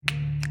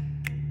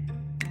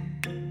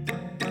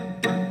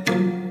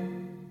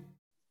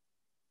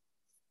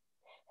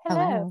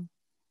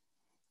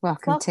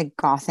Welcome Well, to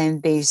Gotham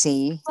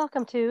Bougie.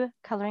 welcome to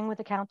Coloring with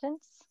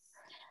Accountants.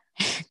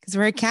 Because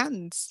we're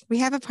accountants. We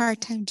have a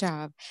part-time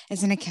job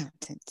as an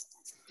accountant.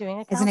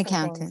 Doing As an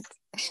accountant accountant.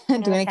 things in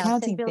an Doing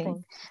accountant accounting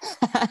thing.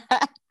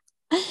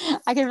 building.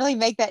 I can really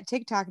make that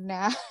TikTok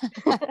now.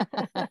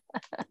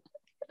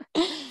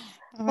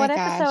 Oh my What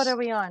episode gosh. are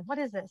we on? What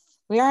is this?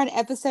 We are on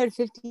episode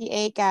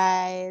 58,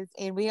 guys.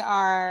 And we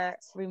are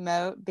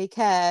remote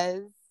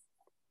because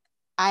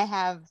I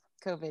have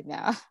COVID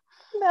now.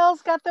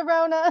 Mel's got the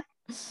Rona.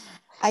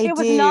 I It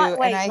was do. not,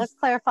 wait, let's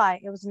clarify.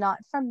 It was not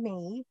from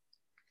me.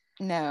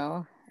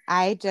 No.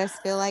 I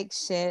just feel like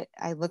shit.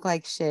 I look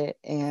like shit.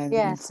 And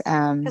Yes,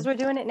 because we're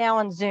doing it now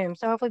on Zoom.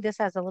 So hopefully this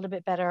has a little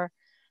bit better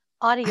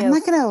I'm audio.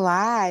 not gonna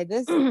lie.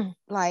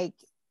 Like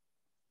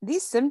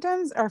these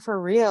symptoms are for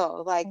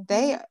real. Like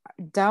they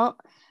don't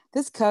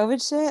this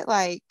COVID shit,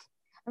 like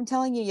I'm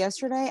telling you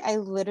yesterday, I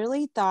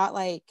literally thought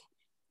like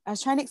I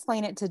was trying to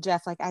explain it to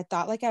Jeff. Like I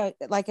thought like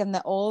in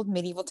the old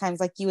medieval times,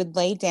 like you would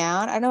lay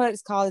down. I don't know what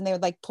it's called, and they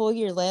would like pull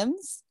your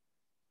limbs.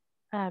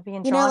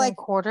 Being You know, drawn and like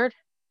quartered.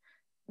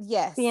 Being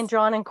yes.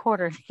 drawn and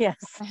quartered. Yes.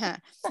 Uh-huh.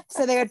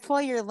 So they would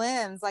pull your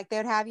limbs, like they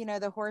would have,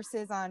 the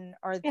horses on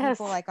or people Yes.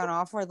 like on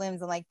all four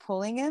limbs and like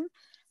pulling them.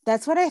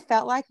 That's what I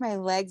felt like my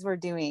legs were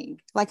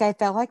doing. Like I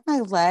felt like my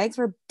legs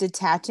were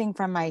detaching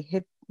from my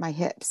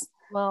hips,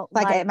 Well,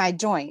 like at my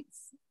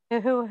joints.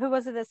 who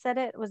was it that said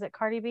it? Was it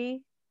Cardi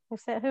B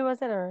who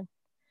was it, or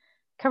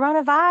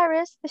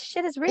coronavirus? This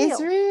shit is It's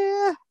real.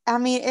 real. I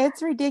mean,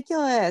 it's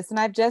ridiculous. And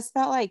I've just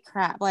felt like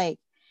crap. Like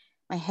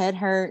my head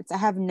hurts. I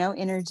have no Are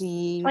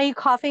energy. you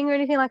coughing or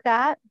anything like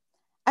that?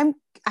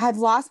 I've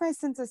lost my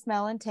sense of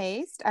smell and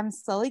taste. I've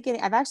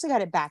actually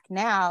got it back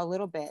now a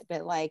little bit,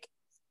 but like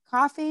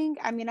coughing,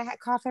 I mean, I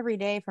cough every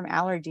day from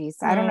allergies.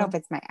 So I don't know if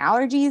it's my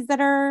allergies that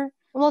are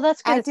Well,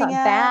 that's good. It's acting not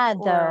up bad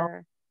though.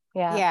 or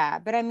Yeah. yeah.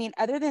 But I mean,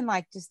 other than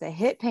like just the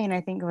hip pain, I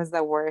think was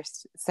the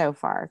worst so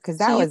far because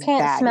So that you was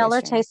can't bad smell or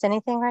yesterday. taste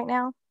anything right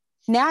now?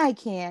 Now I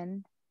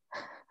can.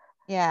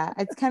 Yeah,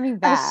 it's coming I'm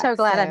back. so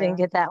glad I didn't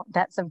So get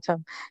that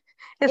symptom.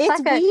 it's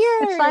It's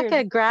like a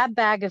weird. grab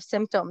bag of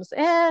symptoms.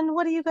 And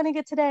what are you going to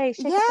get today?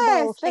 Shake up the bowl,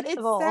 Yes, but shake the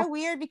it's bowl. so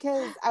weird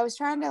because I was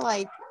trying to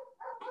like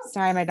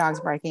sorry, my dog's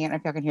barking. I don't know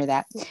if y'all can hear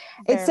that.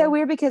 It's so Barely.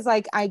 weird because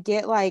like I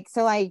get like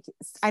so like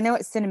I know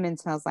what cinnamon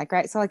smells like,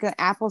 right? So like an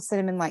apple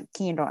cinnamon like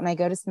candle, and I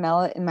go to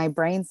smell it, and my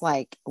brain's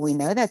like, we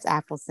know that's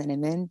apple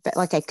cinnamon, but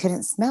like I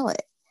couldn't smell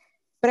it,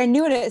 but I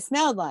knew what it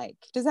smelled like.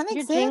 Does that make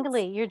You're sense?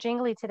 jingly. You're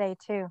jingly today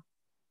too.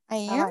 I I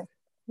am. like.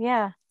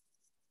 Yeah,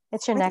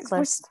 it's your What is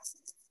necklace. what's?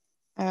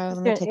 Oh, let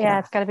me take it Yeah,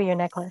 it's off. got to be your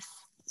necklace.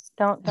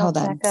 Don't Hold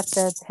jack on. up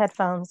the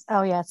headphones.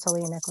 Oh yeah, it's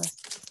totally your necklace.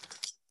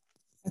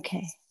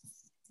 Okay,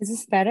 is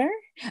this better?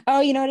 Oh,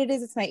 you know what it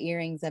is? It's my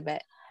earrings. I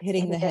bet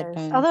hitting the It is.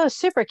 headphones. Although it's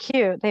super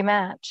cute, they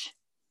match.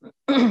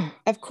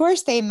 Of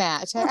course they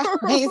match. I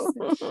always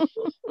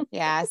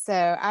Yeah,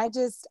 so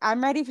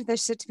I'm ready for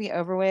this shit to be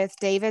over with.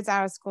 David's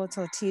out of school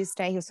till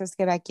Tuesday. He was supposed to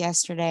go back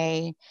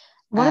yesterday.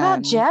 What about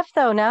Um, Jeff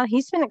though? Now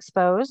he's been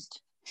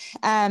exposed.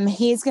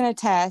 he's gonna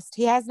test.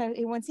 He has no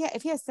he once he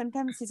if he has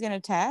symptoms, he's gonna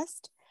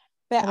test.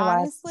 But Otherwise,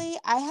 honestly,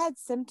 I had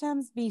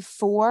symptoms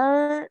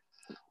before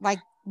like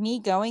me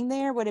going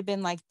there would have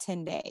been like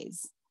 10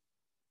 days.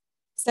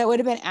 So it would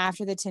have been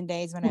after the 10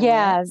 days when I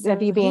yeah, went.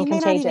 of you So being he may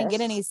not even get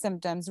contagious. any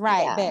symptoms,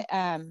 right? Yeah,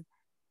 But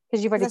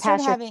because you've because already I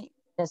started passed your having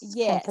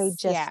yeah,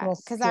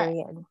 contagiousness because I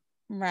period.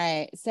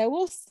 right. So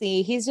we'll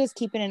see. He's just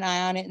keeping an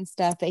eye on it and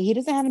stuff, but he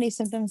doesn't have any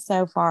symptoms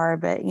so far.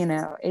 But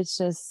it's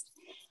just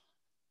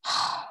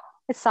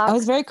It I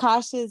was sucks. very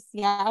cautious.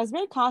 Yeah, I was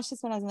very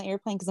cautious when I was on the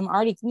airplane because I'm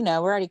already, we're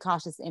already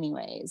cautious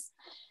anyways.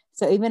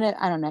 So even if,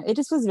 I don't know, it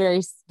just was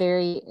very,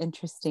 very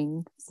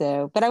interesting.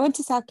 So, but I went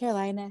to South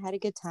Carolina, had a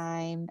good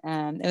time.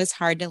 It was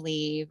hard to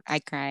leave. I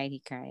cried. He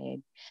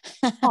cried.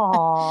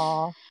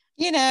 Aw.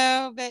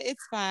 But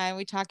it's fine.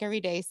 We talk every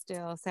day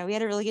still. So we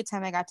had a really good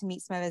time. I got to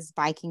meet some of his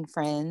Viking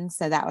friends.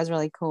 So that was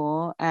really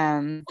cool.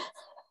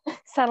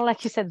 Sounded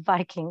like you said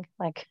Viking,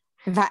 like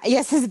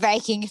Yes, his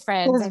Viking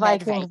friends. his I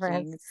met Viking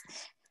friends. Vikings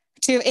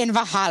to in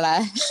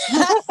Valhalla.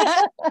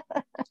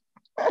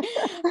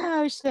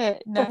 Oh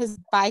shit. No, his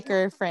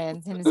biker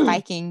friends and his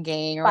biking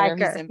gang or whatever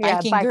he's Biker. in. Yeah,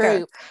 Biking biker.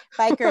 group.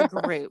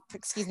 Biker group.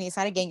 Excuse me. It's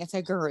not a gang, it's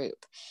a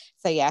group.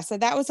 So yeah, so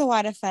that was a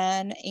lot of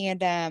fun.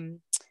 And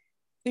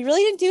we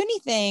really didn't do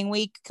anything.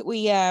 We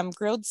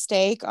grilled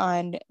steak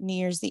on New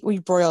Year's Eve. We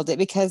broiled it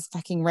because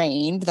fucking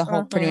rained the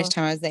whole pretty much Hmm.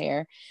 time I was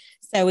there.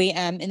 So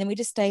and then we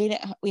just stayed.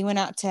 We went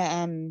out to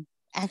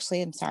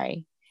actually I'm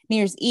sorry, New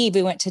Year's Eve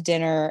we went to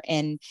dinner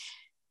and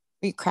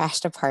we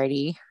crashed a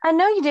party. I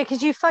know you did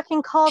because you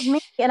fucking called me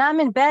and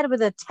I'm in bed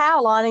with a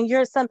towel on and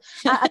you're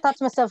I thought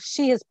to myself,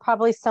 she is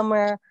probably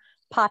somewhere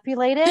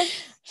populated.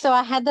 So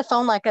I had the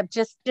phone like up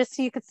just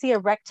so you could see a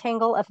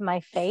rectangle of my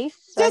face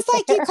right Just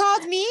like you there.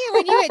 called me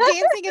when you went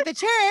dancing at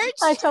the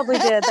I church. totally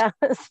did. That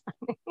was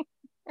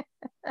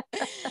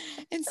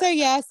And so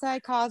yeah, so I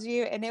called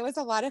you and it was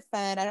a lot of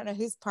fun. I don't know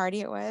whose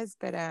party it was,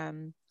 but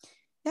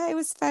yeah, it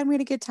was fun. We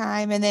had a good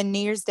time. And then New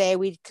Year's Day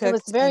we it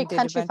was cooked very and did a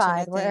bunch of countrified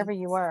nothing. wherever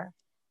you were.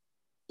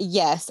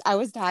 Yes, I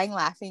was dying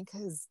laughing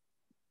because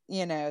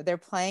they're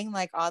playing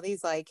like all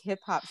these like hip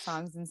hop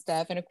songs and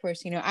stuff. And of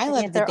course, I And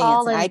love yet to they're dance,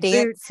 all and in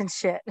boots and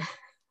shit.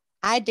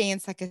 I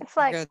dance like a It's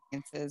like girl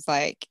dances.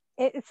 Like,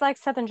 it's like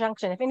Southern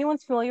Junction. If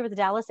anyone's familiar with the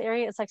Dallas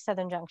area, it's like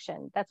Southern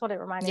Junction. That's what it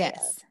reminded me of.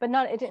 yes, But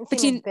not, it didn't but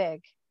seem as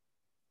big.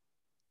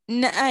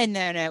 no,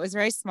 no, it was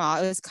very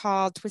small. It was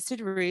called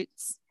Twisted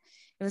Roots.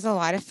 It was a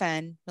lot of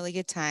fun, really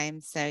good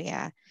time. So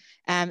yeah.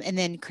 And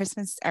then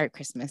Christmas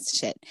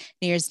shit.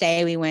 New Year's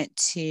Day, we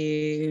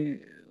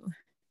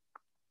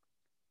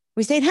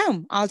stayed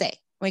home all day.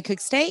 We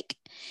cooked steak.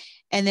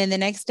 And then the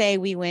next day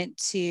we went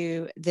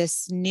to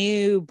this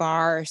new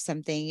bar or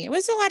something. It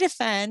was a lot of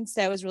fun.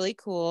 So it was really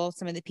cool.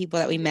 Some of the people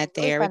that we met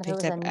Really there, we fun if it picked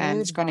was up a this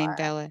nude girl named bar.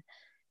 Bella.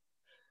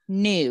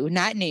 New,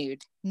 not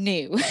nude,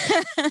 new.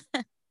 I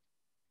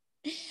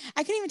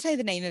can't even tell you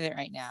the name of it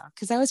right now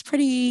because I was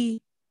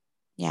pretty,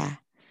 Yeah.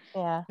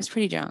 I was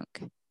pretty drunk.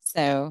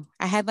 So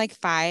I had like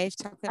 5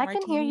 chocolate I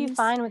can hear you martinis.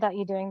 fine without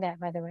you doing that,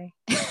 by the way.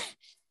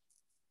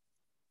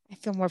 I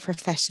feel more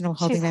professional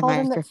holding She's my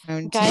holding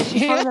microphone.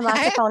 she's holding the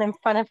microphone in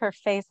front of her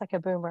face like a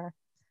boomer.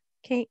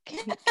 Can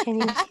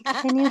you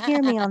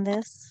hear me on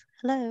this?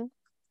 Hello.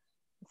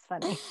 It's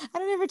funny. I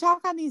don't ever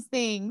talk on these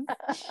things.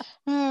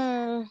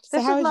 So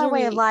This how is was my your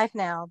way of week? life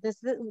now. This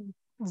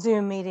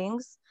Zoom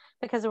meetings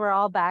because we're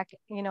all back,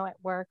 at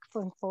work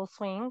in full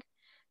swing.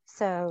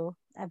 So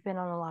I've been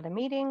on a lot of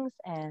meetings,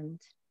 and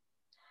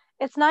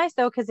it's nice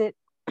though because it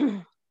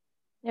it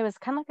was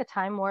kind of like a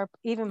time warp,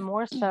 even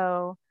more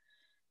so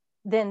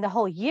than the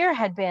whole year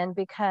had been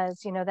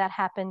because that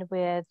happened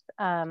with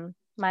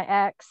my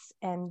ex,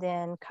 and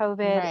then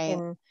COVID, Right.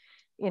 and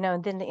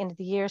and then the end of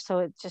the year. So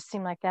it just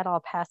seemed like that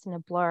all passed in a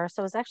blur.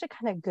 So it was actually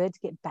kind of good to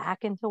get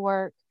back into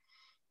work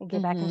and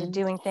get back into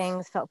doing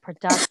things. Felt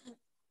productive.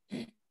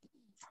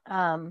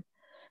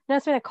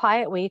 It's been a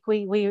quiet week.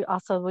 We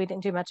also we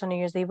didn't do much on New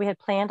Year's Eve. We had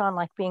planned on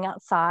like being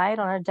outside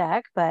on our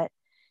deck, but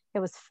it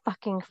was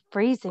fucking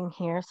freezing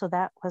here, so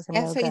that was a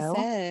That's what you no-go.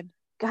 said.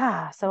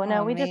 God, so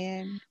no, Oh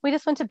man. we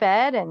just went to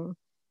bed and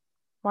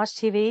watched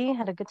TV,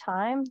 had a good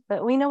time.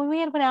 But we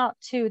had went out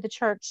to the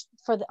church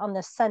on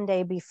the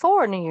Sunday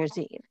before New Year's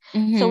Eve,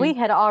 so we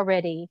had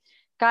already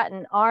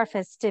gotten our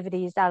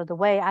festivities out of the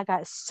way. I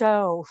got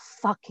so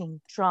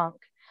fucking drunk.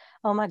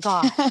 Oh my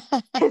gosh!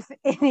 if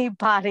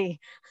anybody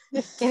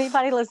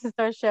listens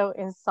to our show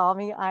and saw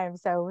me, I am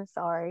so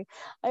sorry.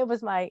 It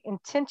was my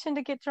intention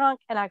to get drunk,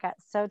 and I got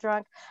so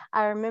drunk.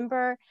 I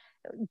remember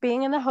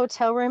being in the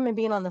hotel room and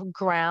being on the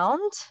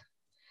ground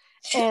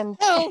and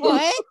Oh,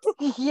 what?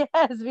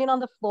 yes, being on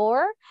the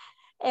floor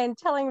and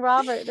I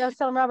was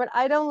telling Robert,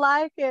 I don't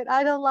like it.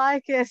 I don't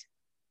like it.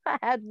 I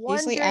had one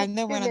Usually drink I'm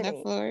the too one on the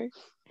many. floor.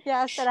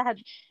 Yeah, I said I had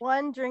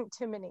one drink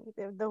too many.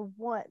 The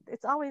one,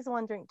 it's always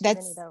one drink too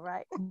many though,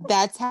 right?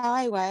 That's how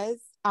I was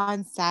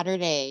on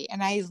Saturday.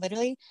 And I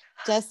literally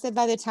just said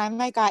by the time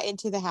I got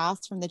into the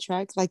house from the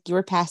truck, like you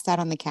were passed out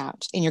on the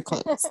couch in your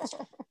clothes.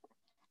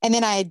 And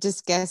then I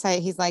just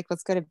he's like,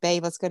 let's go to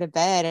bed, let's go to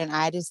bed. And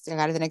I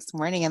got it the next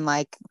morning and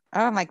like,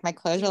 oh, like my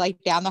clothes are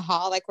like down the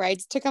hall, like where I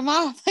just took them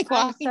off, like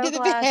I'm walking so to the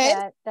glad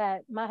bed.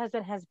 that my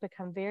husband has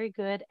become very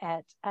good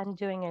at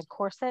undoing a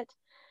corset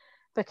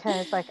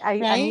because like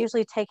I'm Right?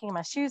 usually taking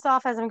my shoes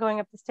off as I'm going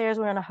up the stairs.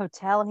 We're in a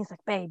hotel and he's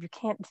like, babe, you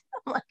can't.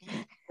 I'm like,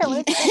 I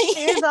want to take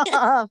my shoes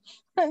off.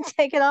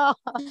 Take it off.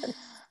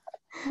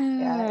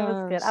 Yeah, it was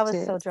Oh, good. I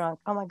was so shit. drunk.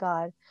 Oh my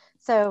God.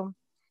 So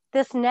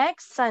this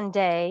next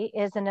Sunday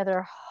is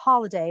another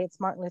holiday. It's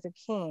Martin Luther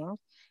King.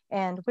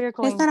 And we're It's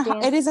going not it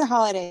dance. is a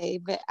holiday,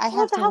 but I Well,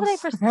 have it's a to holiday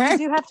for work. because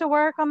you have to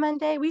work on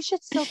Monday. We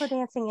should still go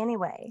dancing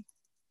anyway.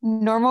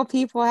 Normal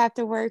people have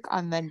to work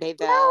on Monday,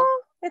 Belle. No,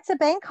 it's a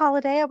bank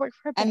holiday. I work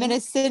for a bank. I'm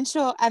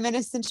an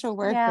essential Yeah.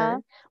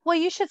 worker. Well,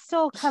 you should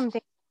still come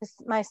dance.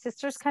 My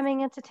sister's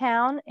coming into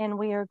town, and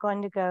we are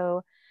going to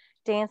go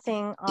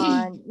dancing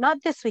on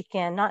not this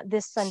weekend, not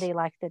this Sunday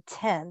like the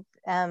 10th,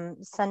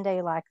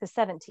 Sunday like the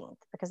 17th,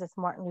 because it's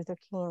Martin Luther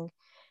King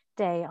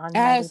Day on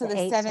Oh, Monday so the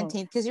the 18th.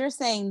 17th, because you're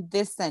saying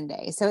this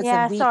Sunday. So it's a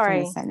Yeah, week from this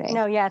sorry. Sunday.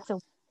 No, yeah, it's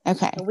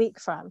Okay. a week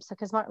from. So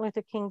because Martin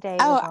Luther King Day is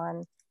Oh, on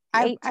the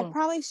I 18th.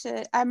 probably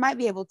should. I might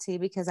be able to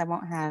because I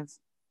won't have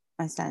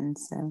my son.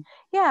 So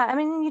Yeah, I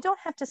mean, you don't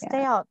have to yeah.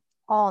 stay out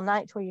all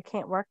night to where you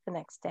can't work the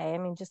next day. I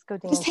mean, just go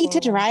I just hate to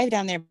dancing and drive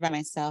down there by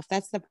myself.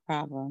 That's the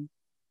problem.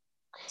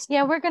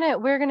 yeah, we're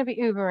gonna be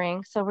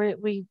Ubering. So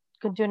we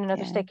doing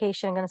another Yeah.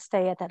 staycation. I'm gonna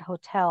stay at that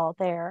hotel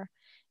there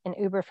and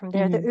Uber from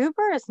there. The Mm-hmm.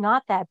 Uber is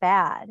not that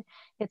bad.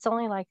 It's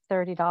only like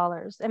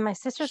 $30. And my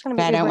sister's gonna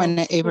But be I don't Ubering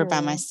want to Uber by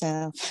too.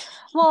 myself.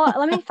 Well,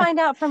 let me find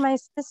out from my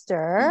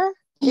sister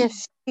if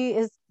she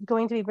is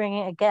going to be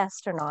bringing a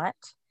guest or not.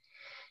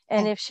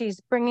 And Okay. if she's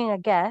bringing a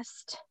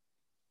guest,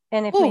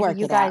 and if We'll maybe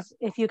work it out.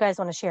 if you guys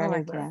want to share We'll an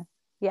work it Uber. out.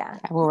 Yeah.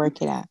 Yeah, we'll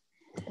work it out.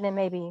 And then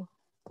maybe,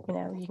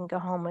 you can go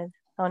home with,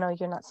 oh no,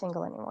 you're not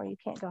single anymore. You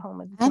can't go home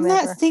with I'm not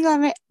whomever.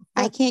 single.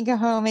 I can't go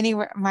home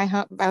anywhere. My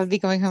home. I would be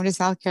going home to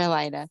South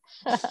Carolina.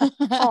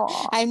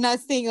 Aw. I'm not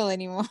single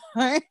anymore.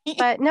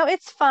 But no,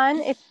 it's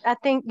fun. I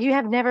think you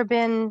have never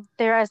been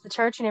there as the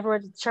church. You never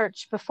went to the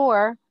church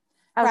before.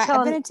 Right.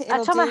 I've been into I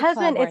It'll told my Do Club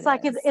husband, where it's it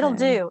like is. it'll So.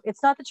 do.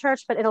 It's not the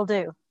church, but it'll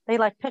do. They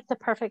like picked the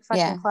perfect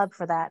fucking Yeah. club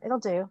for that. It'll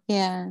do.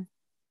 Yeah.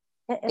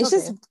 It'll It's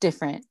just do.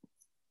 different.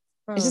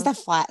 It's just a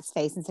flat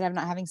space instead of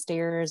not having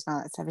stairs and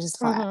all that stuff. It's just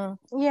flat.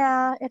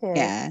 Yeah, it is.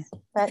 Yeah.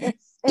 But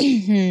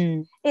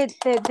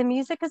the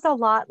music is a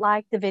lot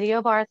like the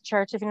video bar at the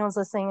church. If anyone's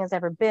listening has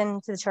ever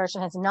been to the church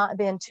and has not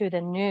been to the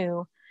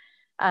new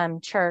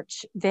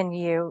church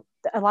venue,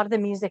 a lot of the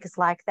music is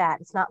like that.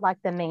 It's not like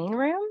the main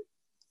room,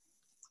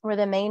 where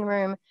the main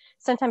room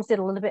sometimes did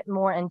a little bit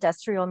more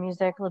industrial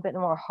music, a little bit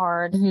more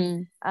hard.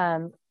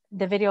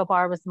 The video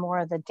bar was more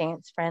of the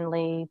dance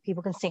friendly.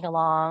 People can sing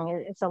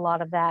along. It's a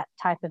lot of that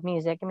type of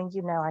music. I mean,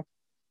 I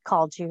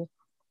called you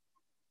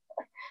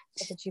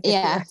so that you could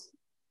hear.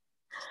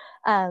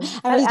 I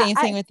was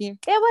dancing with you.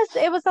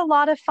 It was a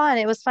lot of fun.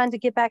 It was fun to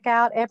get back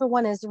out.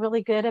 Everyone is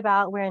really good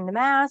about wearing the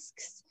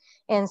masks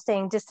and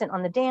staying distant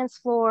on the dance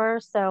floor.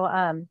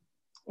 So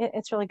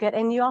it's really good.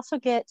 And you also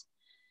get,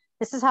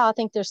 this is how I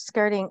think they're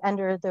skirting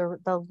under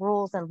the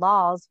rules and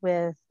laws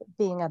with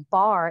being a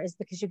bar, is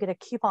because you get a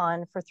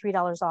coupon for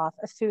 $3 off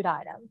a food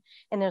item.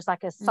 And there's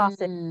like a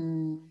sausage,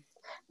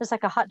 there's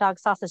like a hot dog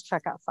sausage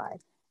truck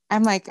outside.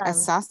 I'm like, a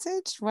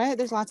sausage? What?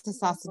 There's lots of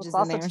sausages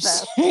in there.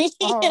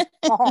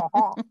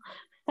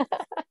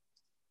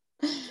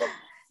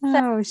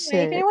 Oh, shit.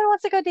 If anyone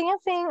wants to go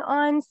dancing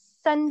on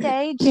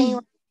Sunday,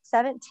 January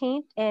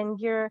 17th, and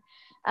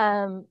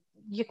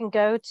you can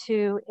go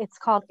to, it's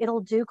called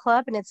It'll Do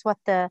Club, and it's what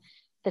the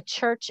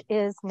church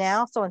is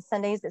now. So on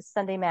Sundays, it's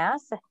Sunday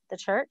Mass at the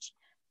church.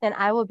 Then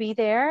I will be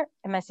there,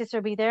 and my sister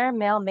will be there.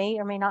 Mel may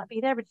or may not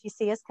be there, but if you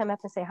see us, come up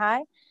and say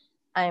hi.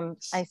 I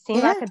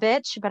seem like a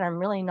bitch, but I'm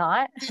really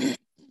not.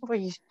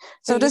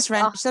 She'll just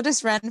run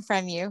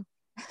from you.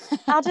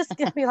 I'll just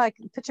be like,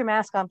 put your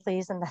mask on,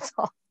 please, and that's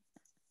all.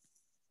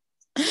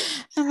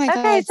 Oh my God.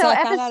 Okay, so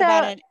I found out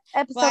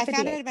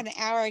about an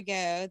hour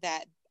ago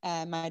that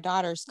my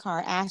daughter's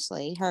car,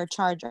 Ashley, her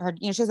Charger,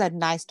 she has a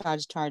nice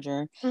Dodge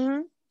Charger.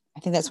 I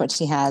think that's what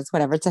she has.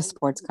 Whatever, it's a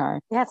sports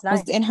car. Yeah, it's nice.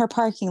 Was in her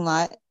parking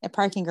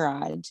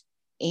garage,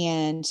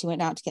 and she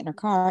went out to get in her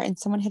car, and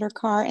someone hit her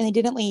car, and they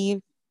didn't leave.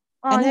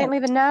 Oh, they didn't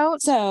leave a note.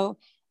 So,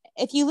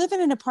 if you live in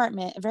an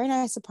apartment, a very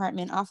nice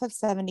apartment off of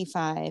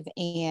 75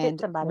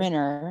 and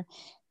Renner,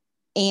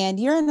 and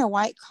you're in a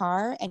white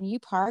car and you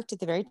parked at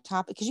the very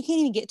top, because you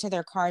can't even get to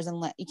their cars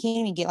you can't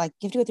even get, like,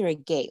 you have to go through a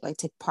gate, like,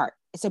 to park.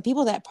 So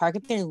people that park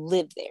up there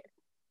live there.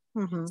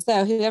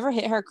 So whoever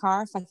hit her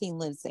car fucking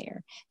lives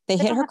there. They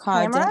hit her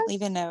car, didn't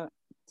leave a note.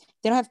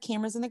 They don't have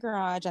cameras in the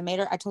garage. I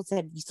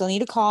said, you still need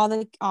to call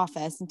the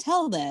office and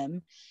tell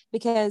them,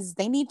 because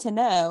they need to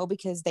know,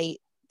 because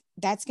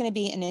that's going to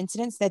be an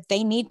incident that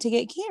they need to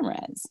get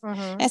cameras.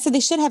 And so they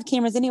should have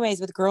cameras anyways,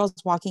 with girls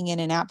walking in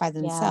and out by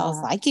themselves,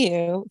 like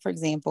you, for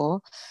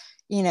example,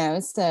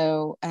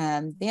 so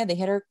they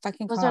hit her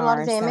fucking car. Was there a lot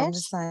of damage? So I'm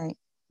just like,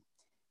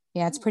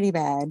 yeah, it's pretty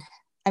bad.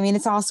 I mean,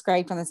 it's all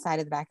scraped on the side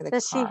of the back of the car.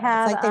 Does she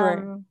have, it's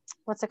like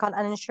what's it called,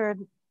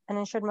 uninsured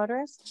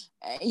motorists?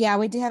 Yeah,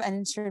 we do have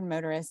uninsured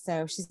motorists,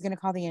 so she's going to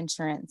call the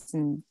insurance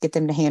and get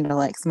them to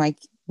handle it. 'Cause I'm like,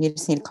 you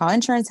just need to call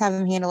insurance, have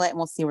them handle it, and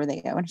we'll see where they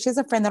go. And she has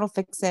a friend that'll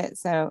fix it.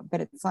 So, but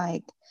it's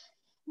like,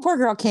 poor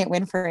girl can't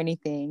win for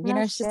anything.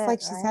 It's just like,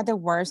 she's had the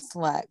worst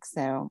luck.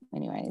 So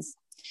anyways,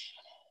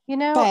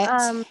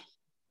 by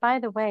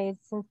the way,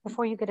 since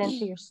before you get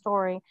into your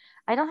story,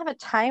 I don't have a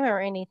timer or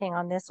anything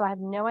on this, so I have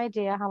no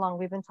idea how long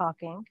we've been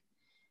talking.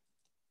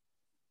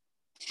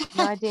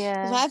 No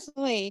idea.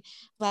 Lovely.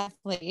 I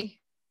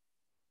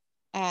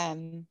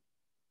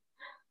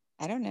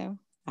don't know.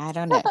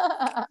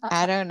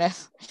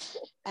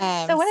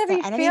 So whenever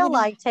you feel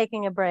like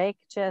taking a break,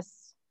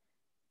 just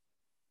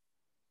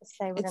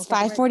say it's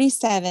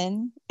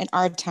 5:47 in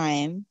our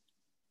time.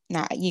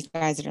 Not you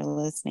guys that are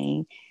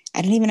listening.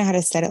 I don't even know how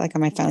to set it, like,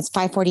 on my phone. It's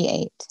 5:48. Oh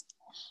my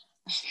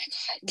God.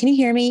 Can you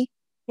hear me?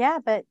 Yeah,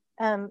 but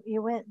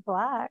you went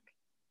black.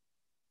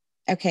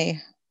 Okay.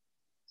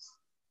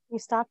 You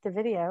stopped the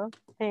video.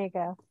 There you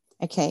go.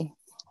 Okay.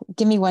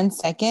 Give me 1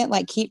 second.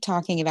 Like, keep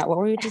talking about what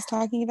were we just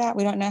talking about?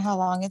 We don't know how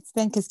long it's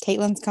been, because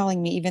Caitlin's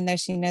calling me, even though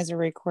she knows we're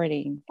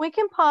recording. We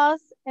can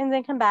pause and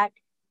then come back.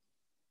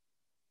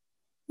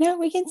 No,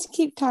 we can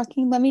keep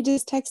talking. Let me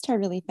just text her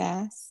really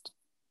fast.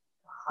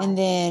 And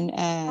then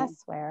I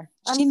swear.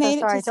 I'm she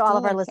made so sorry to all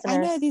of our listeners. I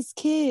know these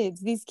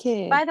kids.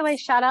 By the way,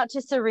 shout out to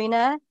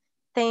Serena.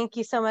 Thank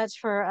you so much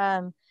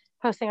for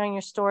posting on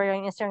your story,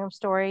 on your Instagram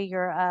story,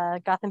 your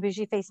Gotham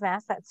Bougie face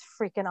mask. That's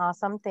freaking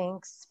awesome.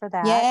 Thanks for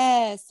that.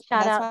 Yes.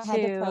 Shout out to, I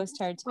had to post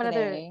her today. What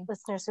other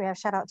listeners we have?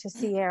 Shout out to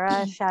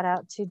Sierra. Shout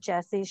out to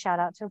Jesse. Shout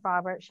out to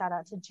Robert. Shout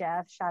out to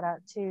Jeff. Shout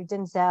out to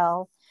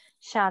Denzel.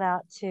 Shout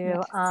out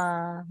to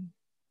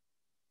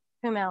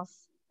who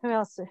else?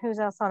 Who's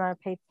else on our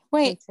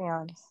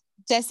Patreons?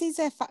 Jesse's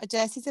a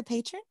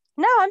patron?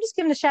 No, I'm just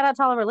giving a shout out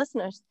to all of our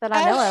listeners that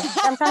I know of.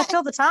 I'm trying to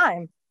fill the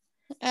time.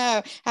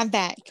 Oh, I'm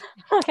back.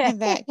 Okay. I'm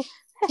back.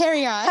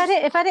 Carry on.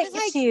 If I didn't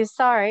get to you,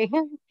 sorry.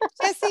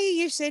 Jesse,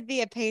 you should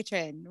be a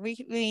patron.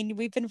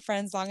 We've been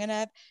friends long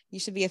enough. You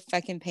should be a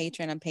fucking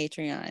patron on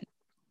Patreon.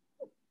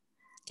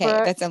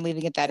 Okay, that's I'm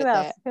leaving it that Who at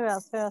else? that.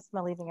 Who else am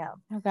I leaving out?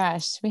 Oh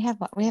gosh, we have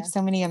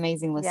so many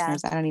amazing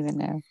listeners. I don't even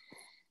know.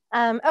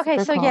 Okay,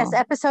 Super so yes, cool.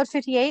 episode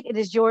 58. It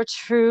is your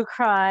true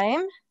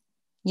crime.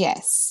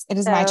 Yes, it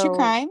is my true So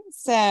crime.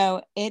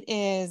 So it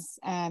is,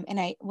 and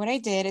what I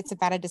did, it's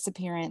about a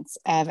disappearance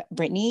of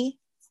Brittany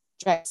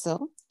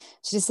Drexel.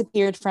 She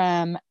disappeared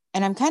from,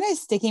 and I'm kind of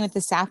sticking with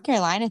the South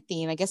Carolina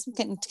theme. I guess I'm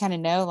getting to kind of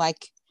know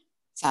like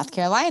South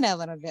Carolina a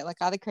little bit, like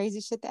all the crazy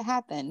shit that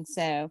happened.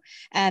 So,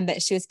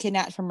 but she was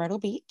kidnapped from Myrtle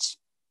Beach.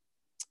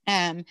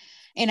 And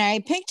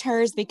I picked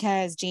hers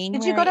because did you go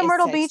January to is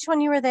Myrtle sex. Beach when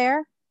you were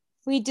there?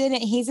 We didn't.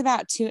 He's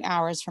about 2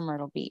 hours from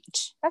Myrtle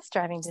Beach. That's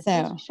driving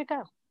distance. So You should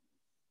go.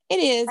 it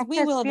is. I We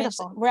hear it's will eventually.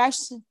 beautiful. We're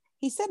actually.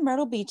 He said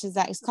Myrtle Beach is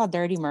that it's called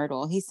Dirty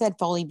Myrtle. He said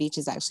Foley Beach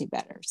is actually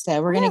better.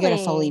 So we're gonna go to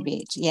Foley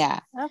Really? Beach.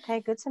 Yeah. Okay,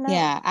 good to know.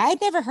 Yeah. I'd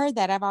never heard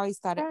that. I've always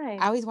thought it. Right.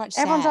 I always watched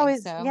Everyone's SAG.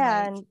 always, So I'm yeah,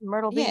 like, and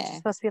Myrtle Beach is yeah.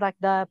 supposed to be like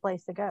the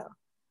place to go.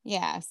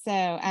 Yeah.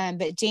 So,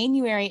 but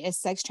January is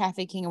Sex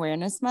Trafficking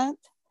Awareness Month.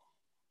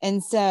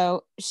 And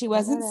so she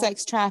wasn't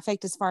sex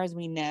trafficked as far as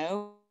we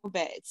know,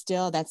 but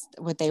still that's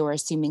what they were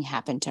assuming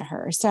happened to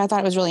her. So I thought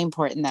it was really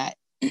important that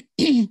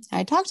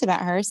I talked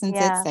about her since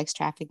it's Sex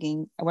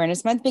Trafficking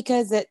Awareness Month,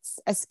 because it's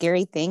a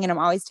scary thing. And I'm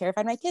always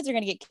terrified my kids are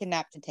going to get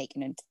kidnapped and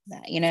taken into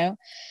that, you know?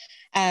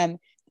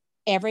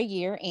 Every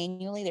year,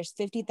 annually, there's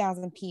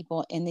 50,000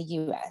 people in the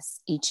US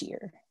each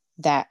year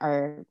that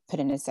are put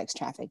into sex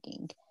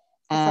trafficking.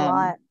 That's a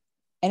lot.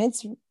 And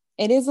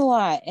it is a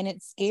lot, and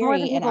it's scary. It's more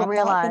than people and I'm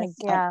realize.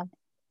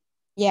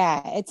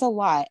 yeah, it's a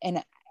lot.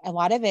 And a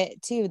lot of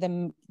it too,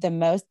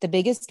 the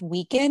biggest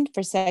weekend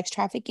for sex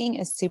trafficking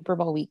is Super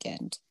Bowl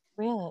weekend.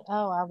 Really?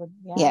 Oh, I would.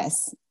 Yeah.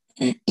 Yes.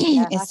 Yeah,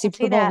 it's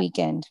Super Bowl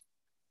weekend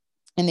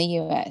in the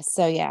US.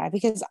 So yeah,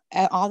 because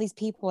all these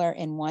people are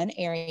in one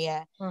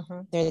area.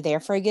 They're there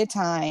for a good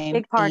time.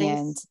 Big parties.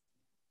 And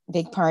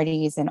big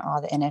parties and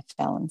all the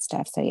NFL and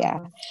stuff. So yeah.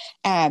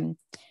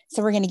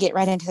 So we're going to get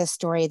right into the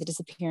story of the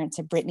disappearance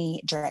of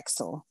Brittany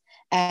Drexel.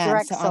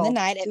 So on the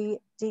night of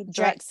Drexel,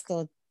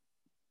 Drexel,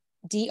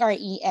 if you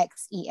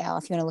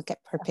want to look at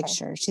her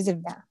picture. She's a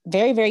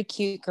very, very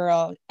cute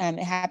girl. It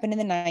happened in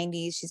the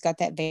 90s. She's got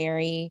that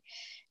very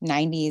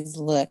 90s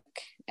look.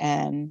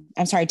 I'm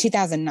sorry,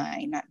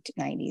 2009, not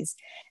 90s.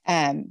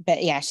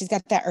 But yeah, she's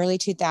got that early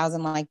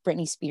 2000 like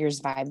Britney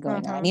Spears vibe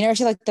going on. You know,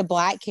 she like the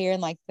black hair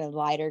and like the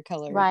lighter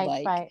colored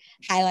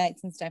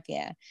highlights and stuff.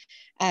 Yeah.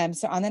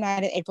 So on the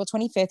night of April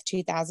 25th,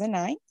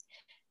 2009,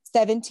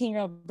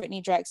 17-year-old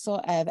Brittany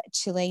Drexel of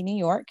Chile, New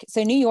York.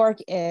 So New York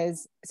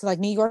is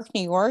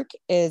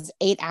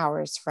 8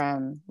 hours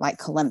from like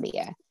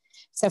Columbia.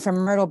 So from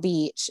Myrtle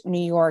Beach, New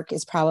York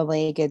is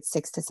probably a good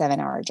 6 to 7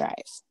 hour drive.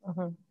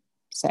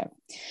 So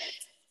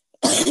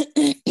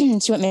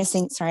she went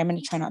missing. Sorry, I'm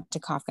going to try not to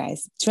cough,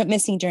 guys. She went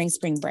missing during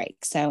spring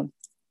break. So,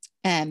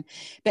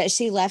 but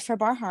she left for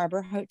Bar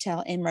Harbor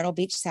Hotel in Myrtle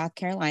Beach, South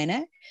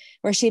Carolina,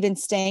 where she'd been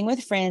staying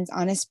with friends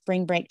on a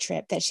spring break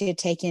trip that she had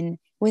taken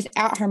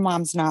without her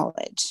mom's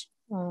knowledge.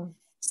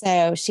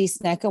 So she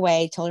snuck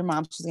away, told her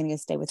mom she was going to go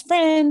stay with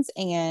friends.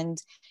 And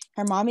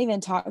her mom even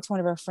talked to one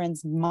of her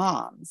friends'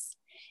 moms.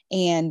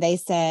 And they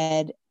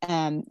said,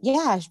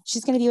 yeah,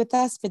 she's going to be with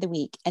us for the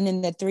week. And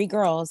then the three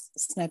girls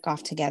snuck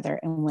off together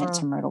and went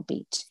to Myrtle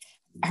Beach.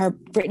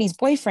 Brittany's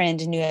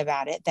boyfriend knew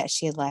about it, that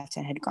she had left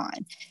and had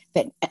gone.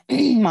 But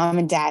mom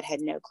and dad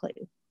had no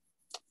clue.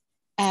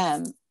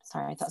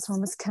 Sorry, I thought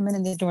someone was coming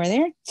in the door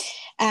there.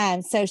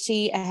 So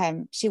she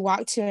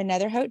walked to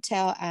another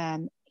hotel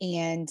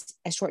and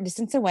a short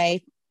distance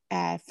away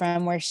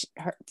from where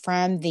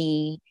from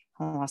the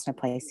I lost my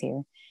place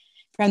here,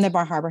 from the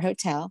Bar Harbor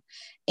Hotel.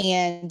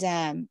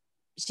 And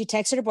she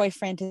texted her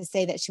boyfriend to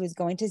say that she was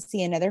going to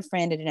see another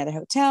friend at another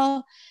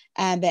hotel.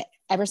 But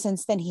ever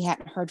since then, he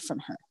hadn't heard from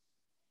her.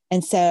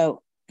 And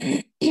so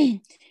we'll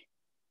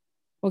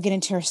get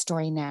into her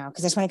story now,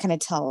 because I just want to kind of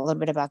tell a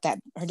little bit about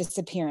her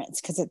disappearance,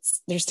 because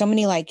there's so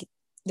many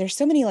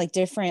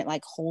different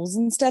like holes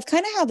and stuff,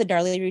 kind of how the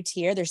Darlie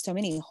Routier, there's so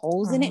many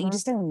holes in it, you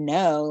just don't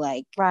know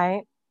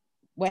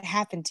what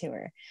happened to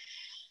her.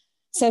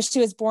 So she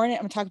was born, I'm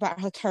going to talk about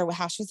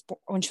how she was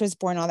when she was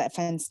born, all that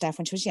fun stuff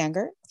when she was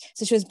younger.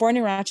 So she was born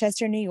in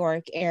Rochester, New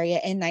York area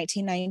in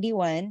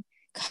 1991.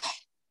 God,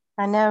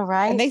 I know,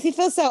 right? It makes me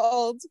feel so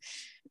old.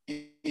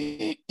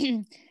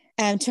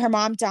 To her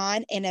mom,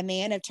 Dawn, and a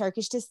man of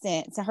Turkish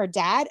descent. So her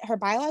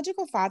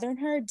biological father and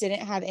her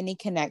didn't have any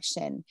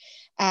connection.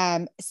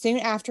 Soon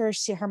after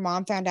her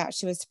mom found out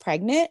she was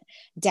pregnant,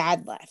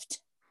 dad left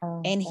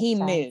and he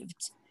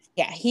moved.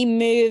 Yeah, he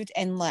moved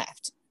and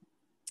left.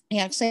 He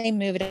actually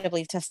moved, I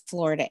believe, to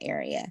Florida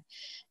area.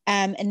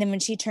 And then when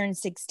she turned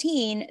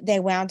 16, they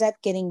wound up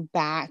getting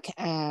back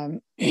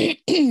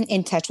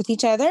in touch with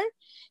each other.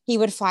 He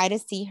would fly to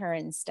see her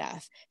and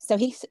stuff. So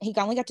he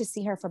only got to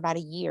see her for about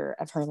a year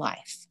of her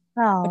life.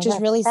 Oh, which is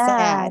that's really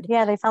sad. sad.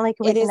 Yeah, they finally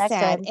It is sad.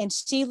 reconnected. And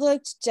she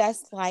looks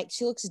just like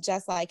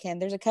him.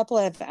 There's a couple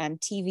of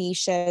TV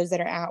shows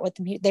that are out with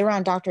them. They were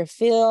on Dr.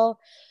 Phil.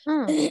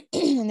 Hmm.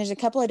 And there's a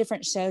couple of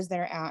different shows that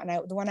are out.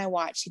 And the one I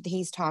watched,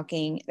 he's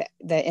talking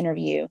the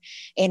interview,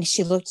 and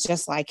she looked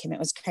just like him. It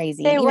was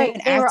crazy. And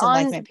even acted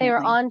like him They were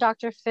apparently on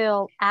Dr.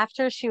 Phil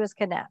after she was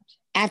kidnapped.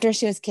 after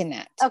she was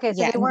kidnapped. Okay, so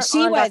Yeah. they And weren't she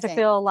on Dr. wasn't.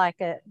 Phil like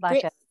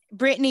Brit- a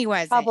Brittany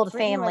wasn't. troubled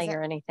Brittany family wasn't.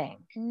 or anything.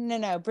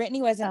 No,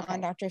 Brittany wasn't on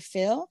Okay, Dr.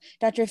 Phil.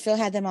 Dr. Phil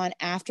had them on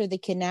after the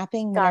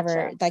kidnapping,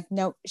 whenever, gotcha. like,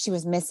 no, she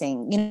was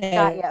missing,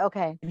 Got you.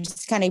 Okay.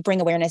 just kind of bring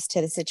awareness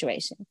to the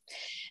situation.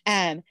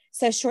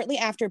 So shortly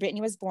after Brittany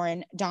was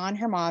born, Dawn,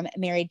 her mom,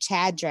 married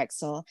Chad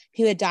Drexel,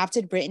 who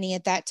adopted Brittany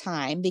at that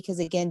time because,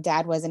 again,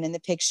 dad wasn't in the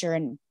picture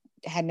and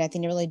had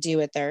nothing to really do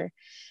with her.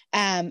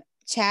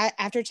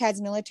 After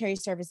Chad's military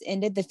service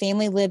ended, the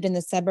family lived in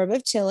the suburb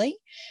of Chile.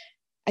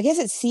 I guess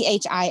it's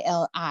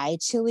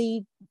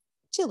Chili,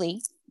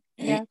 Chile.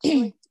 Yeah,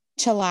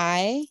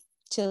 Chile.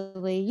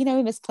 Chile.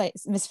 We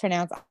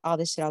mispronounce all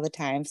this shit all the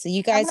time. So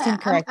you guys can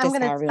correct us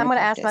however you I'm want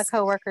to gonna correct ask my us.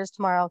 coworkers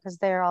tomorrow because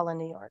they're all in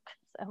New York.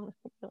 So I'm gonna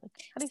be like,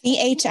 how do you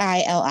say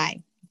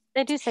Chili.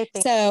 They do say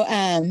things. So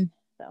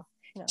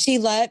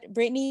So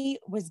Brittany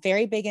was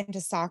very big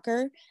into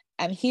soccer.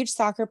 Huge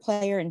soccer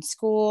player in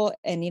school,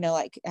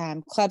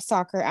 and club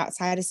soccer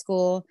outside of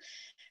school.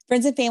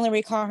 Friends and family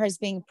recall her as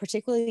being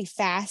particularly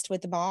fast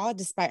with the ball,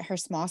 despite her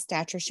small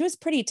stature. She was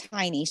pretty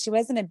tiny. She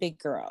wasn't a big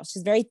girl.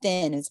 She's very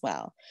thin as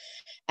well.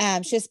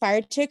 She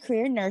aspired to a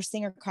career in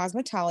nursing or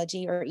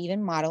cosmetology or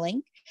even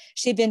modeling.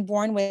 She had been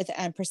born with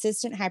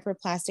persistent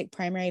hyperplastic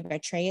primary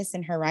vitreous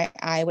in her right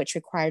eye, which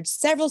required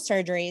several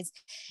surgeries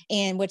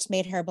and which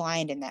made her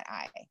blind in that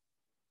eye.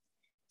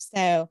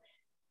 So,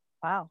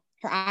 wow.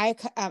 Her eye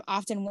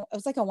often, it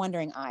was like a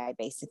wandering eye,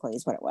 basically,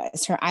 is what it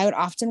was. Her eye would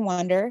often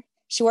wander.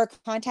 She wore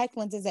contact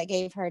lenses that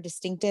gave her a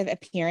distinctive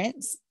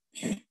appearance.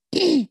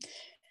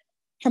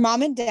 Her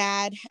mom and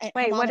dad,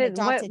 Wait,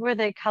 what were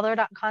they colored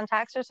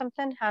contacts or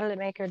something? How did it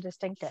make her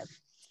distinctive?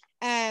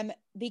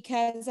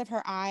 Because of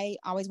her eye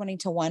always wanting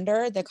to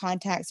wander, the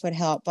contacts would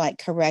help like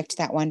correct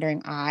that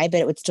wandering eye, but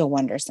it would still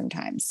wander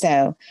sometimes.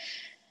 So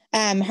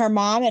her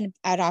mom and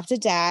adopted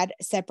dad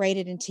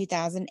separated in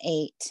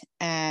 2008.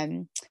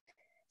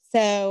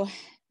 So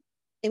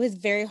it was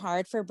very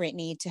hard for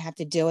Brittany to have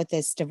to deal with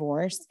this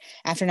divorce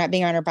after not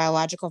being around her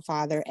biological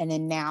father. And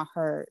then now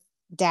her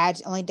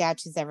only dad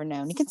she's ever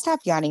known. You can stop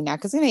yawning now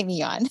because it made me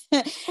yawn.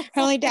 Her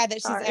only dad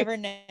that she's ever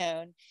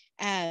known.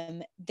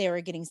 They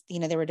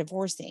were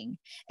divorcing.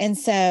 And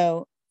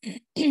so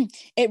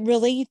it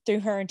really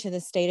threw her into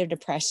the state of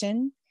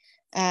depression.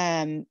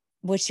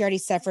 Which she already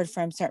suffered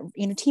from.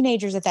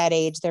 Teenagers at that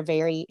age,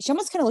 she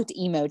almost kind of looked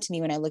emo to me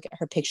when I look at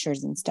her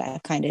pictures and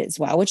stuff, kind of as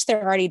well, which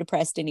they're already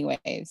depressed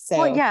anyway. So,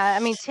 well, yeah, I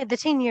mean, the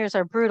teen years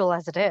are brutal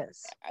as it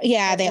is.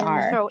 Yeah, they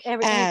are. Throw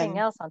anything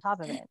else on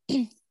top of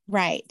it.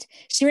 Right.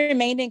 She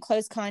remained in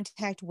close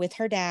contact with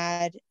her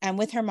dad and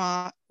with her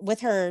mom,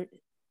 with her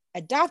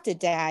adopted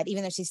dad,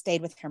 even though she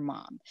stayed with her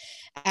mom.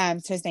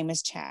 So his name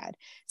was Chad.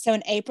 So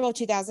in April of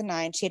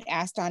 2009, she had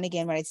asked Dawn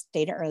again, what I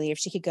stated earlier, if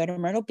she could go to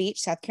Myrtle Beach,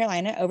 South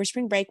Carolina, over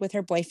spring break with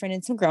her boyfriend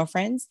and some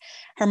girlfriends.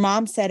 Her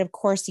mom said, of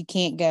course you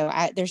can't go.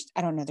 I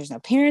don't know, there's no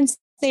parents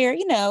there,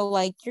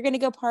 like you're going to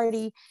go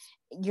party.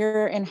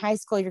 You're in high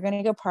school, you're going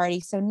to go party.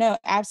 So no,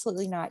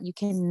 absolutely not. You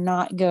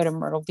cannot go to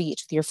Myrtle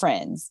Beach with your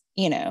friends,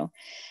 Right.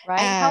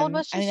 How old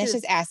was she? That's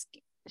just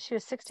asking. She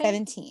was 16?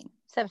 17.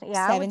 17.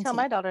 Yeah, 17. I would tell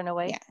my daughter, no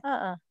way.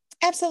 Yeah.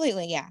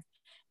 Absolutely. Yeah.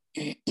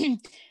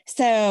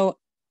 So,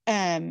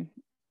 her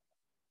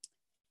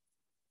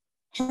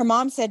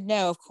mom said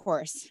no, of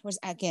course, was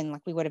again,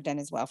 like we would have done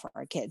as well for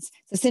our kids.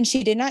 So since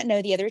she did not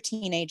know the other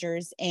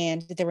teenagers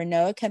and there were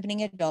no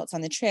accompanying adults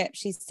on the trip,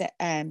 she said,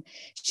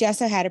 she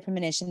also had a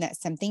premonition that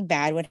something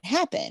bad would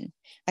happen.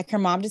 Like her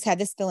mom just had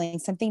this feeling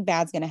something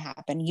bad's going to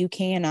happen. You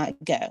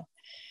cannot go.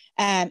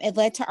 It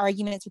led to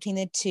arguments between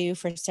the two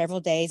for several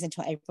days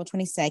until April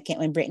 22nd,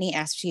 when Brittany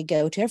asked if she could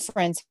go to a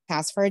friend's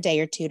house for a day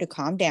or two to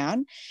calm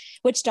down,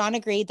 which Dawn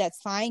agreed, that's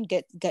fine.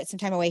 Get some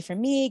time away from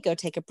me. Go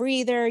take a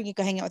breather. You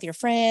go hang out with your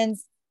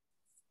friends.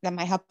 That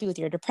might help you with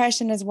your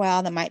depression as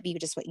well. That might be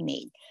just what you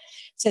need.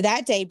 So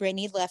that day,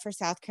 Brittany left for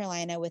South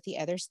Carolina with the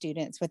other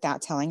students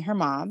without telling her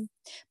mom.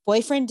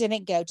 Boyfriend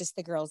didn't go, just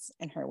the girls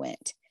and her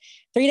went.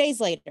 3 days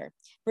later,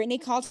 Brittany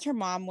called her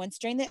mom once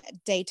during the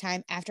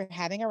daytime after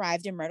having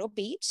arrived in Myrtle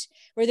Beach,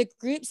 where the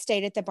group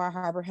stayed at the Bar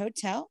Harbor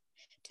Hotel,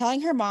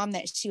 telling her mom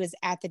that she was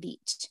at the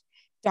beach.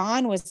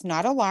 Dawn was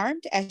not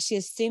alarmed, as she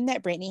assumed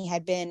that Brittany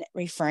had been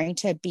referring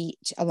to a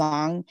beach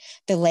along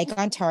the Lake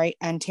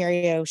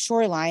Ontario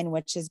shoreline,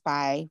 which is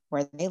by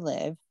where they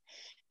live.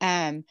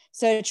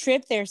 So a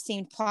trip there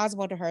seemed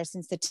plausible to her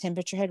since the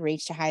temperature had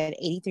reached a high of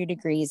 83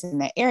 degrees in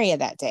that area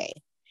that day.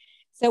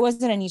 So it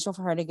wasn't unusual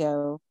for her to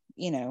go,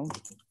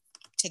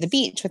 to the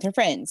beach with her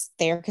friends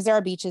there, because there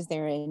are beaches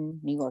there in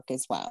New York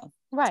as well.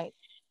 Right.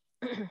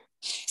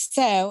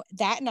 So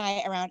that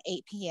night around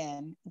 8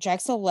 p.m.,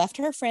 Drexel left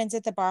her friends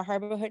at the Bar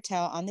Harbor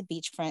Hotel on the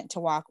beachfront to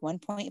walk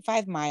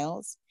 1.5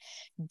 miles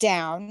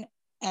down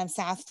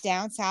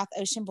South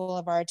Ocean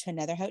Boulevard to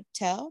another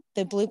hotel,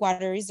 the Blue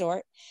Water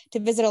Resort, to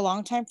visit a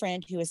longtime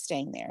friend who was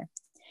staying there.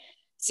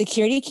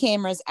 Security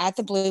cameras at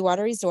the Blue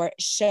Water Resort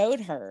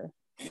showed her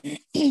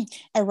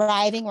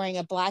arriving wearing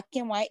a black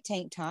and white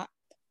tank top,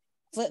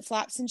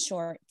 flip-flops and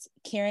shorts,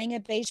 carrying a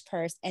beige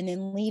purse, and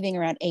then leaving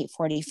around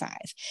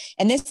 8:45.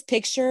 And this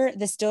picture,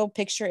 the still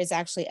picture, is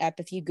actually up.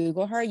 If you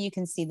Google her, you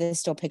can see the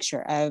still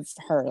picture of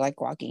her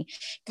like walking,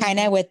 kind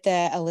of with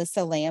the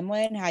Alyssa Lamb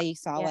one, how you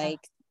saw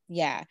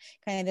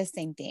kind of the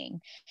same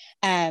thing.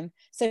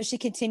 So she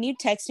continued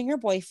texting her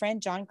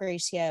boyfriend, John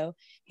Gracio,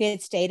 who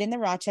had stayed in the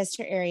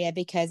Rochester area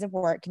because of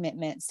work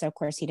commitments. So of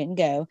course he didn't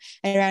go.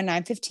 And around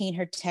 9:15,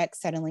 her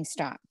text suddenly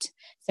stopped.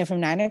 So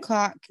from 9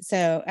 o'clock,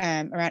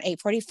 around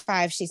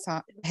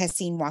 8:45, has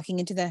seen walking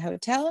into the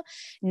hotel.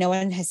 No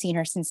one has seen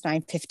her since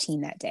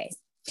 9:15 that day.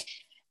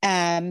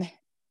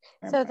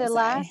 So the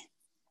last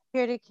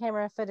security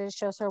camera footage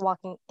shows her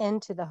walking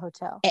into the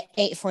hotel at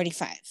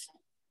 8:45.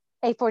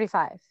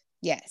 8:45.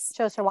 Yes.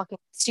 Shows her walking.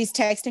 She's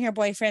texting her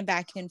boyfriend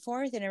back and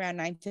forth, and around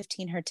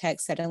 9:15, her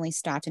text suddenly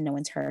stopped, and no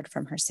one's heard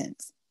from her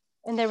since.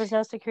 And there was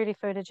no security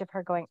footage of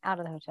her going out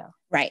of the hotel.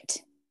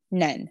 Right.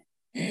 None.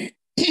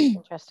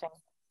 Interesting.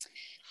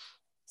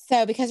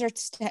 So because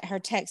her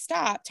text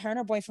stopped, her and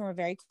her boyfriend were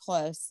very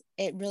close.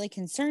 It really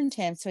concerned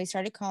him. So he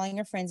started calling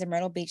her friends in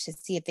Myrtle Beach to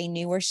see if they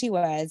knew where she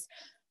was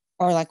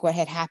or like what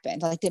had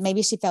happened. Like that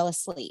maybe she fell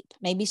asleep.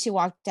 Maybe she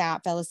walked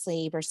out, fell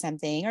asleep or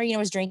something, or,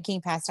 was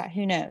drinking, passed out.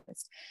 Who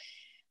knows?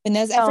 When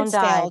those efforts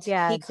failed,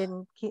 he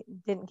didn't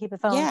keep the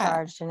phone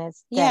charged, and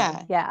it's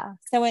dead. Yeah.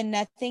 So when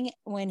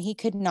he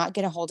could not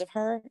get a hold of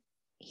her,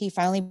 he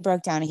finally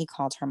broke down and he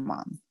called her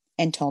mom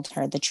and told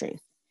her the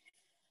truth.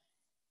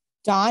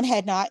 Dawn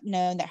had not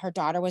known that her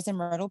daughter was in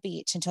Myrtle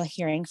Beach until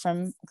hearing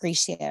from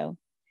Gracio.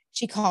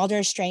 She called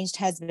her estranged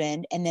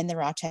husband and then the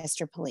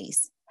Rochester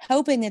police,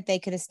 hoping that they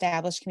could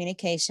establish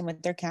communication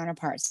with their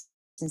counterparts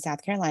in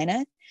South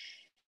Carolina.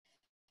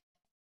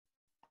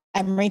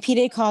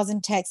 Repeated calls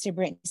and texts to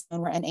Brittany's phone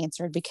were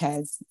unanswered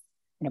because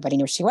nobody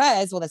knew where she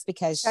was. Well, that's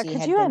because she had been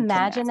kidnapped. Could you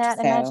imagine that?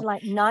 So, imagine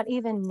like not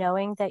even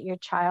knowing that your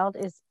child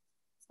is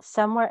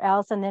somewhere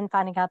else and then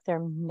finding out they're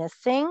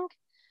missing.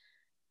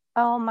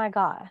 Oh my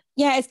God.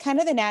 Yeah, it's kind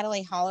of the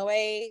Natalie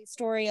Holloway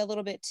story a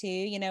little bit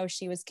too.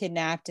 She was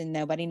kidnapped and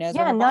nobody knows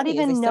where her body is.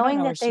 Not even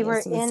knowing that they were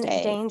in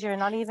danger,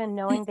 not even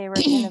knowing they were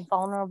in a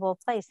vulnerable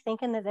place,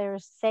 thinking that they were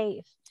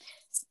safe.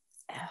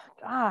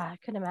 I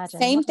couldn't imagine.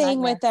 Same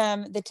thing with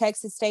the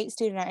Texas State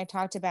student I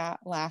talked about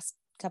last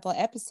couple of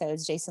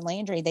episodes, Jason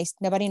Landry.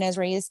 Nobody knows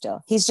where he is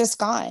still. He's just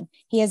gone.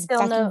 He has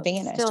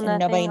vanished and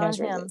nobody knows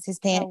where he is. His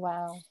pants. Oh,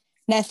 wow.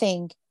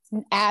 Nothing.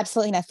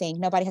 Absolutely nothing.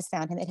 Nobody has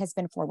found him. It has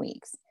been 4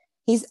 weeks.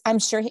 I'm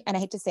sure, and I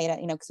hate to say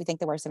that, because we think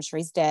the worst. I'm sure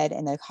he's dead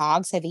and the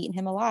hogs have eaten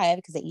him alive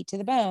because they eat to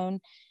the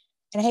bone.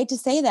 And I hate to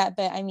say that,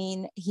 but I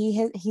mean,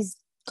 he's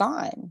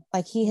gone.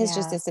 Like he has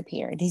just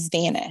disappeared. He's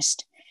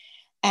vanished.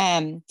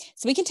 So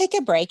we can take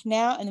a break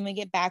now, and then when we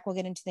get back, we'll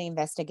get into the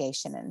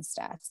investigation and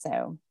stuff.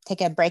 So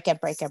take a break. Stay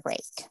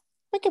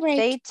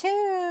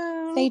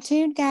tuned. Stay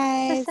tuned,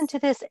 guys. Listen to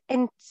this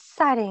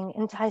exciting,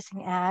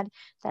 enticing ad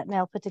that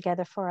Mel put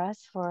together for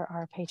us for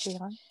our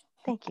Patreon.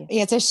 Thank you.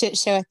 Yeah, it's a shit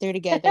show I threw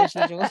together as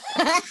usual.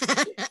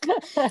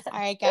 All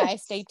right,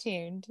 guys, stay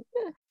tuned.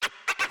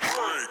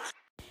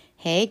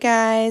 Hey,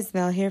 guys,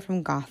 Mel here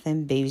from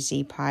Gotham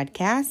Bougie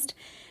Podcast.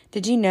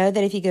 Did you know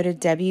that if you go to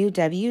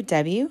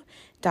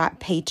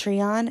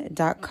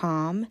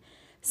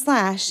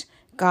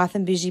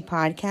www.patreon.com/Gotham Bougie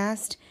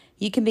Podcast,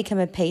 you can become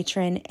a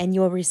patron and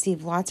you'll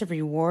receive lots of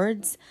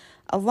rewards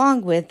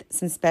along with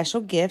some special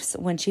gifts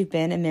once you've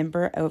been a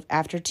member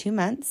after 2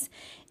 months.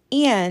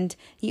 And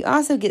you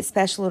also get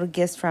special little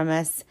gifts from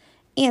us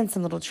and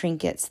some little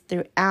trinkets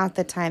throughout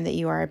the time that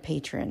you are a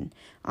patron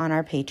on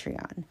our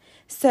Patreon.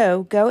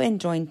 So go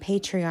and join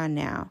Patreon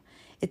now.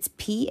 It's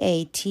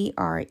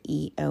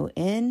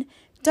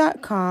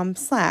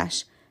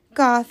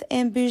patreon.com/Goth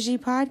and Bougie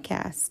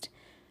Podcast.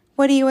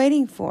 What are you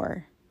waiting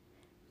for?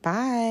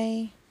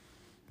 Bye.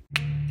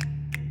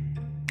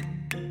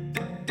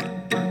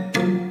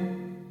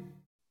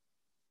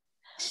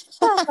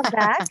 Welcome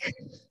back.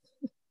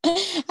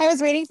 I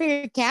was waiting for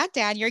your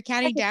countdown. You're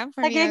counting down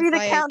for me. I gave you the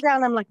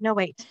countdown. I'm like, no,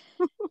 wait.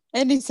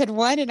 And he said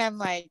 1, and I'm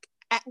like,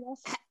 I'm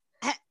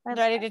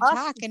ready to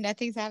talk, and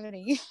nothing's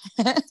happening.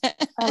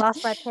 I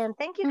lost my pen.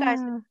 Thank you guys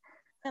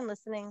for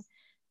listening to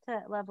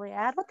that lovely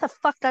ad. What the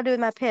fuck did I do with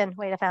my pen?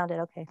 Wait, I found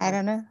it. Okay. I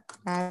don't know.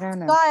 I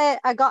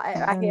got it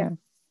right here.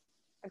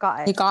 I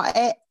got it.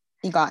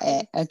 You got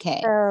it.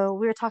 Okay. So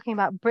we were talking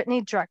about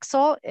Brittany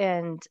Drexel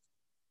and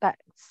that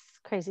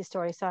crazy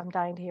story. So I'm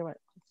dying to hear what's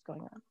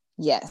going on.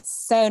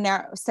 Yes. So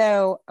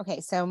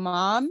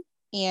mom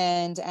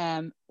and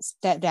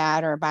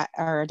stepdad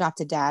or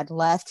adopted dad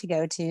left to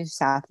go to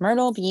South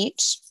Myrtle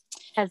Beach.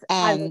 As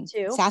I would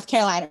too.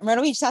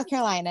 Myrtle Beach, South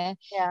Carolina.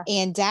 Yeah.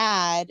 And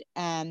dad,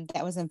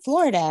 that was in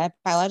Florida,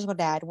 biological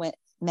dad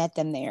met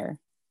them there.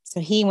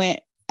 So he went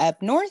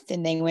up north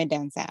and they went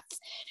down south.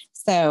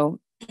 So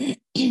we're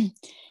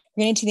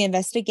getting to the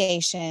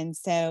investigation.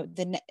 So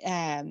the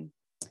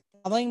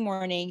following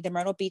morning, the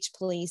Myrtle Beach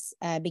police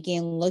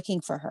began looking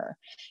for her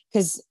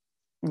because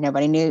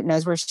nobody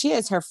knows where she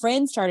is. Her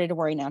friends started to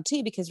worry now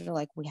too, because they're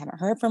like, we haven't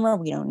heard from her.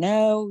 We don't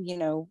know,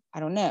 I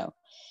don't know.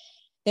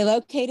 They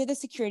located the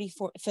security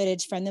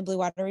footage from the Blue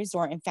Water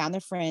Resort and found the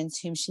friends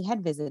whom she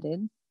had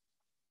visited.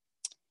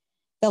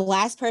 The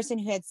last person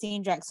who had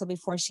seen Drexel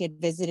before she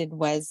had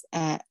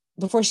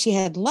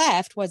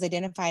left was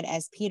identified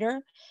as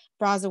Peter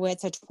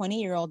Brazowitz, a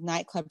 20-year-old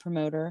nightclub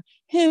promoter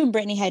whom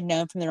Brittany had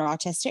known from the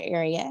Rochester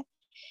area,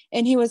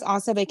 and he was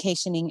also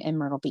vacationing in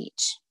Myrtle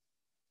Beach.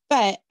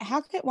 But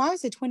why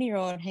was a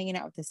 20-year-old hanging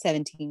out with a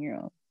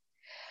 17-year-old?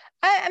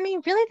 I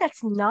mean, really,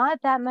 that's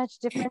not that much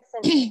difference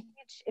in age.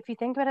 If you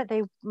think about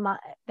it,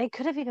 they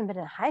could have even been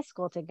in high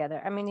school together.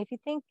 I mean, if you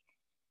think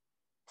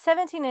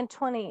 17 and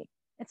 20,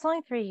 it's only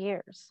 3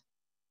 years.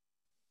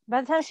 By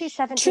the time she's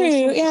 17, true.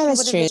 she That's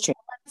would have true. been It's true.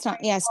 It's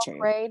not. Yeah, it's true.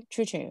 Grade,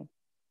 true.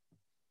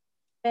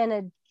 been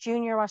a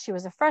junior while she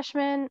was a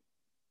freshman,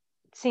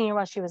 senior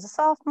while she was a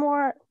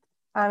sophomore.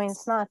 I mean,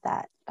 it's not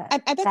that.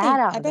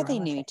 I bet they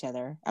knew each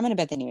other. I'm gonna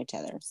bet they knew each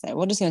other. So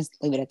we're just gonna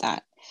leave it at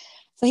that.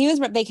 So he was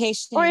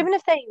vacationing, or even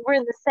if they were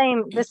in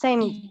the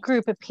same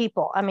group of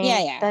people. I mean,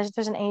 yeah.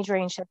 There's an age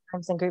range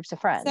difference in groups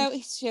of friends.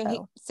 He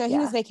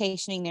was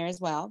vacationing there as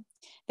well.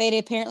 They'd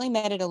apparently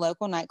met at a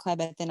local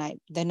nightclub at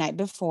the night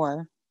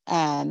before,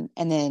 and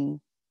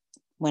then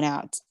went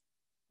out.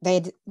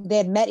 They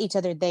had met each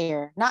other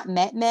there, not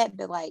met,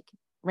 but like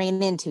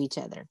ran into each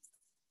other,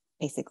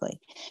 basically.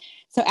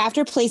 So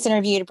after police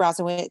interviewed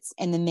Brazowitz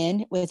and the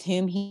men with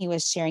whom he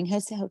was sharing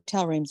his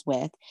hotel rooms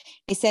with,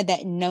 they said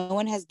that no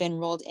one has been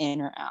ruled in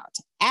or out,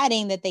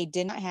 adding that they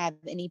did not have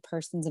any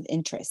persons of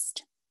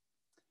interest.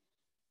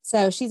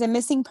 So she's a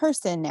missing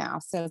person now.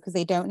 So because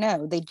they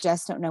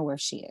just don't know where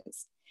she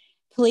is.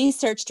 Police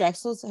searched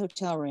Drexel's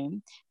hotel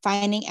room,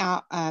 finding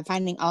all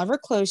of her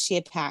clothes she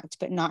had packed,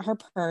 but not her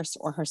purse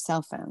or her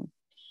cell phone.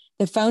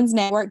 The phone's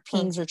network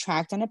pings were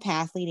tracked on a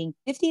path leading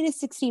 50 to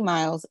 60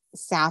 miles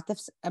south of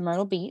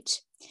Myrtle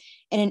Beach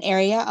in an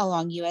area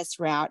along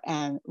U.S. route,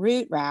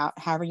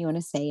 however you want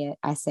to say it.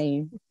 I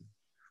say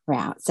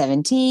Route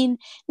 17,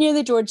 near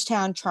the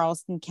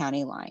Georgetown-Charleston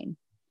County line.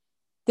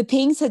 The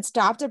pings had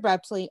stopped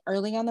abruptly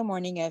early on the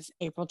morning of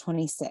April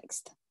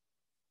 26th.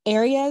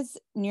 Areas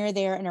near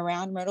there and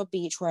around Myrtle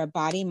Beach where a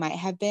body might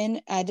have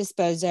been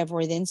disposed of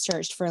were then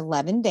searched for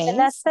 11 days. And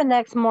that's the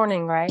next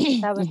morning, right?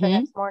 That was the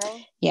next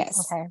morning?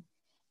 Yes. Okay.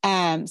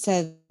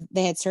 So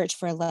they had searched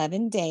for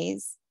 11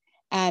 days.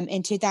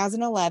 In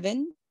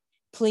 2011,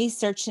 police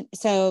searched.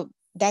 So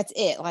that's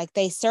it. Like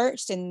they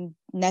searched and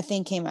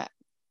nothing came up.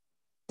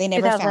 They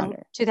never found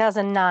her.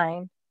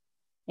 2009.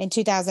 In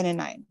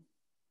 2009.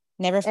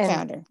 Never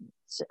found her.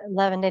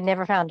 11, they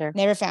never found her.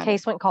 Never found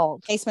Case her. went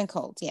cold. Case went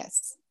cold,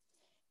 yes.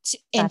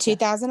 In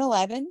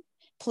 2011,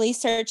 police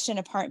searched an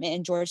apartment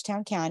in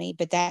Georgetown County,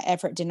 but that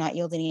effort did not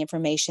yield any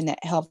information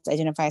that helped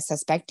identify a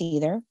suspect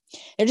either.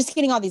 They're just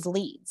getting all these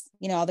leads,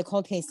 all the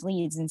cold case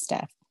leads and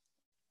stuff.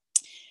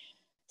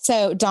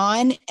 So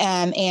Dawn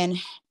and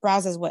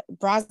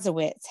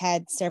Brazowitz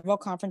had several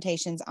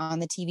confrontations on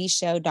the TV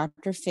show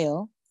Dr.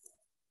 Phil,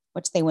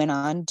 which they went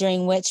on,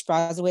 during which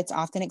Brazowitz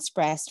often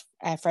expressed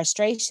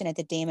frustration at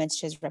the damage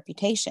to his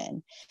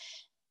reputation.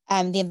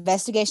 The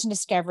investigation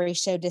discovery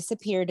show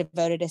Disappear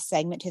devoted a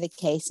segment to the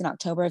case in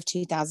October of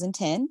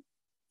 2010,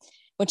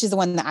 which is the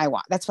one that I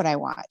watched. That's what I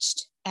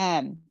watched.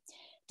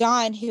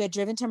 Dawn, who had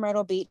driven to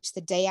Myrtle Beach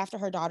the day after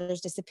her daughter's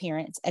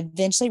disappearance,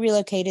 eventually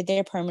relocated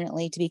there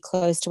permanently to be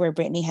close to where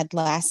Brittany had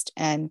last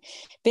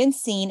been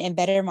seen and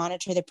better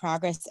monitor the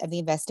progress of the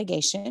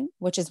investigation,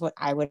 which is what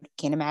I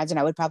can't imagine.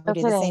 I would probably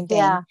do the same thing.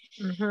 Yeah.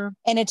 Mm-hmm.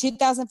 In a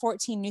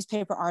 2014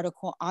 newspaper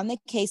article on the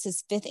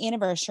case's 5th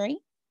anniversary,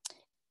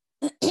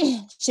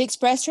 she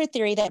expressed her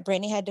theory that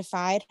Brittany had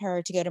defied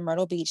her to go to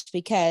Myrtle Beach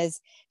because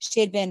she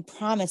had been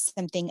promised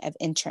something of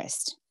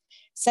interest,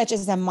 such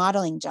as a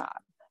modeling job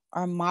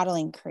or a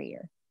modeling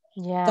career.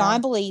 Yeah.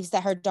 Dawn believes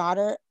that her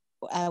daughter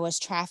was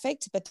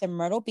trafficked, but the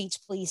Myrtle Beach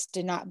police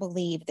did not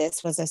believe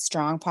this was a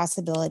strong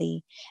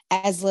possibility,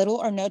 as little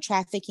or no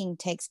trafficking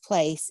takes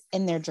place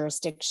in their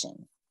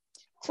jurisdiction,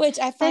 which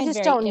I find they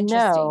just very don't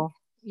interesting. Know.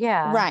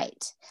 Yeah.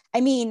 Right.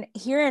 I mean,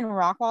 here in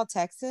Rockwall,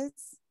 Texas,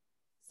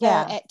 so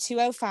at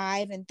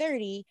 205 and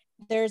 30,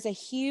 there's a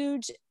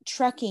huge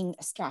trucking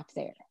stop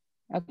there.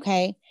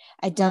 Okay.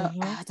 I don't,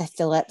 the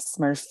Phillips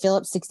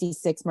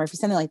 66 Murphy,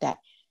 something like that.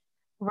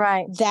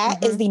 Right.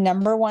 That is the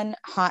number one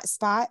hot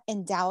spot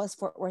in Dallas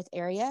Fort Worth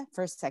area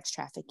for sex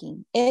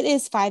trafficking. It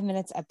is 5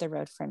 minutes up the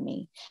road from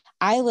me.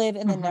 I live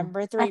in the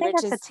number 3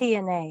 richest. That's a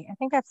TNA. I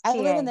think that's I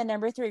live in the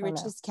number 3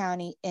 richest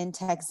county in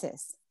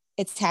Texas.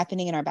 It's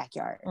happening in our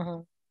backyard.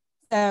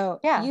 So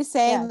you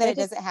saying that it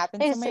doesn't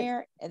happen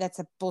somewhere, that's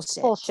a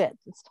bullshit. Bullshit.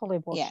 It's totally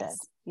bullshit.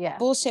 Yes. Yeah.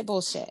 Bullshit.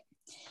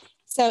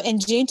 So in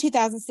June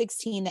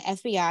 2016, the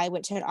FBI,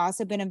 which had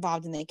also been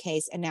involved in the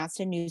case, announced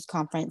a news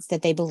conference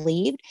that they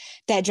believed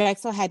that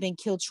Drexel had been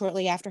killed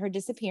shortly after her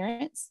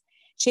disappearance.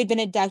 She had been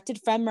abducted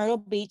from Myrtle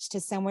Beach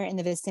to somewhere in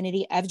the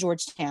vicinity of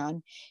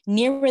Georgetown,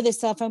 near where the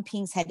cell phone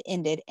pings had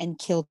ended, and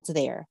killed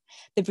there.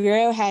 The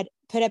Bureau had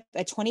put up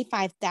a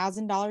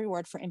 $25,000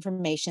 reward for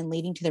information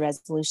leading to the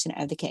resolution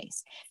of the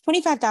case.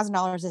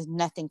 $25,000 is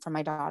nothing for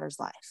my daughter's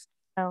life.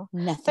 No.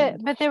 Nothing.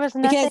 But there was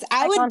nothing Because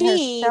I like would on her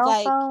be cell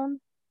like, phone.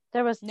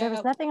 There was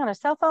no, nothing on her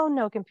cell phone,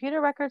 no computer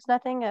records,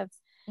 nothing of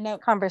no,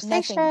 nothing,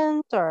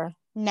 conversations or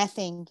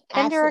nothing,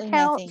 Tinder absolutely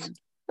accounts.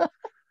 nothing.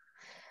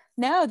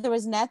 No, there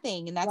was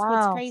nothing. And that's what's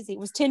Wow. crazy.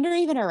 Was Tinder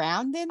even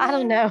around then? I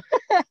don't Though?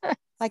 know.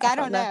 Like, I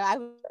don't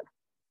know.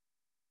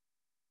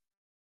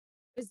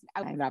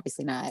 I'm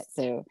obviously not.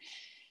 So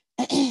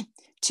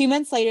 2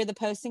 months later, the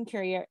Post and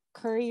Courier,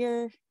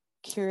 I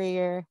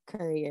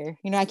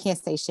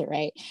can't say shit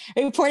right,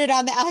 reported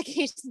on the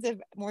allegations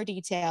of more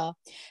detail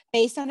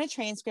based on a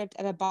transcript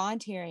of a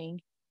bond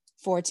hearing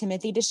for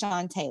Timothy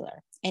Deshaun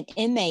Taylor, an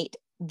inmate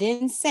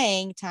then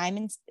serving time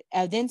in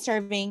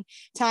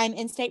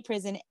state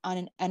prison on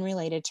an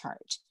unrelated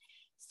charge.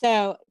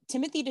 So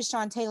Timothy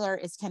Deshaun Taylor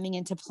is coming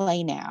into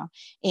play now,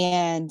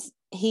 and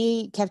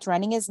he kept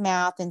running his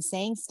mouth and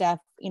saying stuff,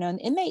 and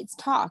inmates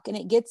talk, and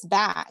it gets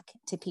back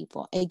to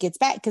people. It gets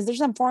back because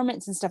there's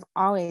informants and stuff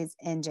always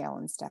in jail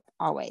and stuff,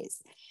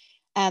 always.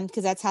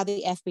 Because that's how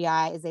the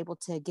FBI is able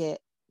to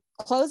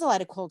close a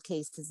lot of cold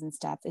cases and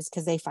stuff, is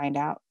because they find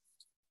out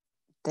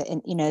the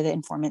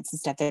informants and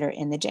stuff that are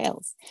in the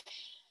jails.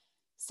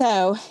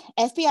 So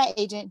FBI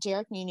agent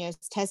Jarek Munoz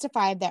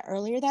testified that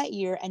earlier that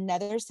year,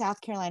 another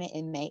South Carolina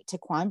inmate,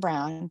 Taquan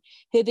Brown,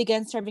 who had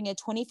begun serving a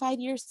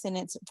 25-year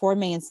sentence for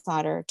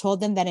manslaughter,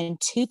 told them that in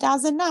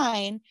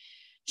 2009,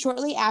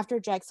 shortly after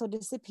Drexel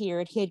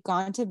disappeared, he had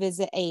gone to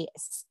visit a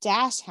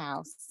stash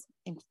house,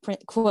 in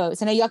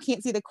quotes. I know y'all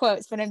can't see the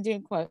quotes, but I'm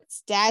doing quotes.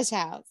 Stash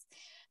house.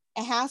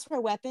 A house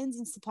where weapons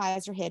and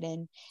supplies are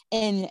hidden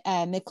in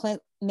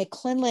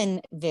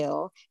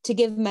McClellanville to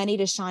give money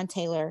to Sean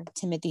Taylor,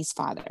 Timothy's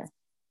father.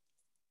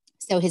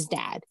 So his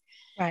dad.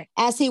 Right.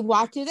 As he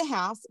walked through the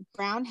house,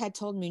 Brown had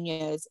told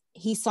Munoz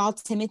he saw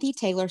Timothy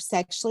Taylor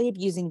sexually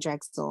abusing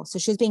Drexel. So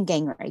she was being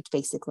gang raped,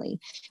 basically,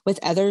 with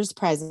others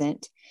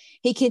present.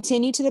 He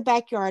continued to the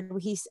backyard where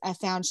he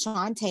found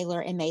Sean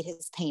Taylor and made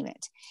his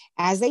payment.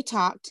 As they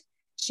talked,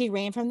 she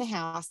ran from the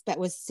house but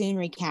was soon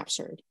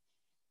recaptured.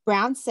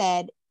 Brown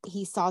said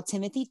he saw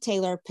Timothy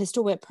Taylor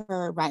pistol whip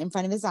her right in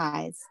front of his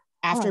eyes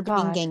after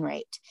being gang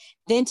raped,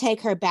 then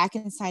take her back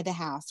inside the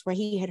house where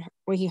he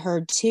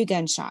heard 2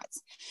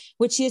 gunshots,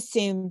 which he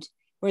assumed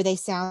were the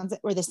sounds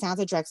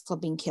of Drexel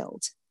being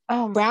killed.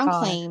 Brown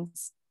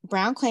claims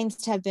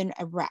to have been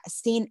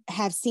seen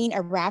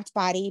a wrapped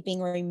body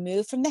being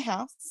removed from the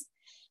house,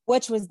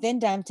 which was then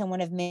dumped in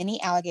one of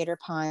many alligator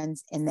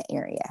ponds in the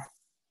area.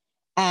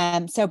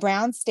 So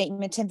Brown's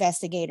statement to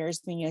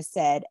investigators, Munoz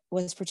said,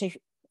 was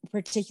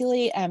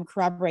particularly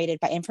corroborated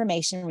by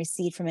information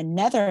received from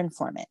another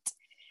informant,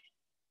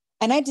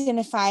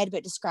 unidentified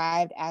but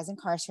described as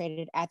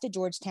incarcerated at the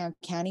Georgetown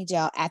County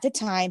Jail at the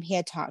time he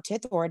had talked to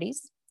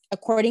authorities.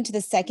 According to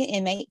the second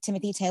inmate,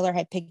 Timothy Taylor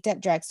had picked up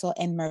Drexel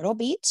in Myrtle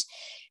Beach,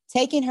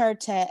 taking her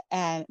to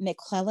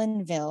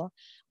McClellanville,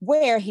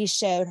 where he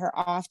showed her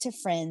off to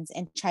friends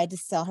and tried to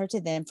sell her to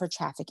them for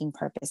trafficking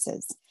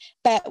purposes.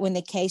 But when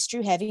the case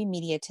drew heavy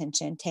media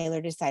attention,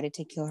 Taylor decided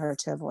to kill her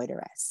to avoid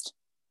arrest.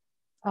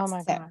 Oh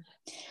my gosh.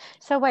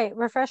 So wait,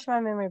 refresh my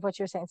memory of what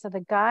you're saying. So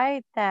the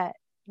guy that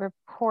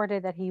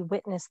reported that he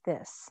witnessed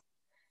this,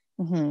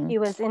 he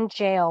was in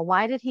jail.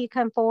 Why did he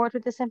come forward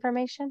with this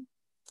information?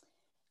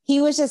 He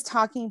was just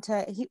talking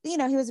he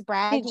was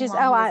bragging.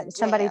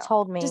 Somebody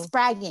told me. Just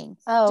bragging.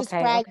 Just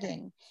bragging.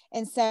 Okay.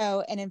 And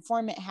so an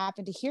informant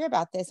happened to hear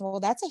about this. Well,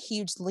 that's a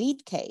huge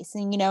lead case.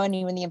 And,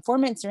 and when the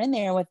informants are in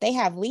there, if they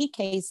have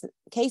leads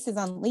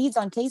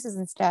on cases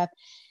and stuff,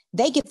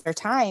 they get their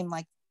time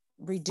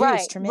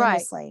reduced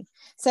tremendously. Right.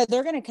 So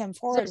they're going to come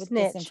forward with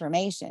this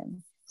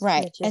information.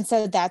 Right. Snitches. And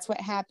so that's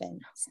what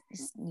happened.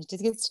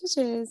 Snitches get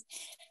stitches.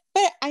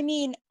 But I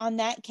mean, on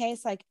that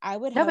case, I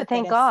would hope but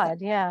thank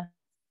God. Yeah.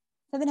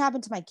 Something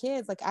happened to my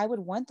kids, I would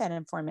want that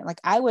informant.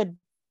 I would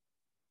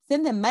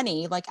send them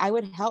money. I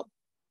would help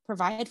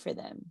provide for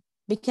them,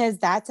 because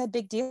that's a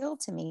big deal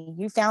to me.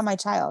 You found my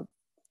child,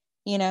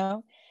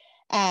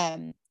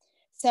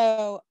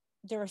 So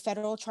there were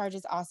federal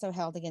charges also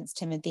held against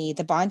Timothy.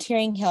 The bond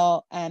hearing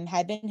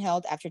had been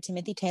held after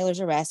Timothy Taylor's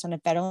arrest on a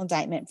federal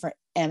indictment for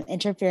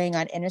interfering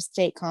on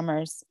interstate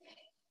commerce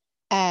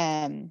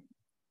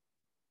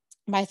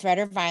by threat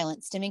or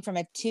violence, stemming from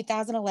a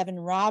 2011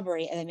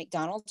 robbery of a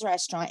McDonald's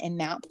restaurant in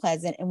Mount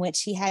Pleasant, in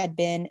which he had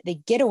been the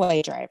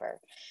getaway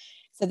driver.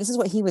 So this is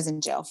what he was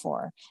in jail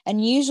for.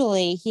 And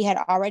usually he had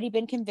already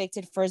been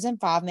convicted for his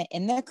involvement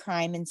in the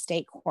crime in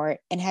state court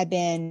and had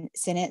been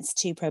sentenced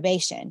to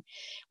probation,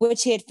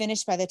 which he had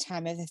finished by the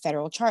time of the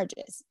federal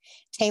charges.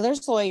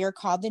 Taylor's lawyer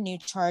called the new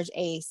charge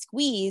a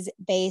squeeze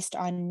based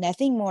on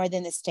nothing more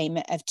than the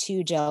statement of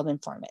 2 jailed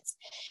informants.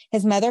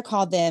 His mother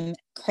called them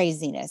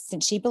craziness,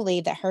 since she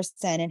believed that her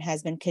son and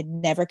husband could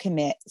never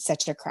commit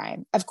such a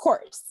crime. Of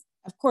course,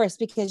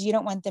 because you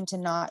don't want them to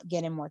not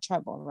get in more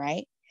trouble,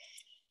 right?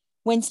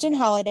 Winston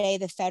Holliday,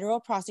 the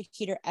federal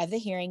prosecutor of the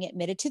hearing,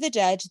 admitted to the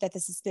judge that the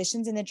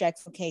suspicions in the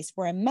Drexel case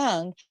were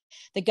among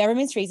the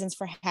government's reasons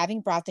for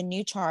having brought the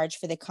new charge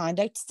for the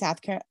conduct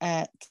South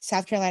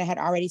Carolina had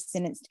already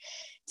sentenced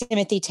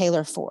Timothy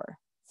Taylor for.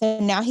 So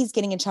now he's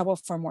getting in trouble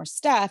for more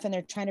stuff, and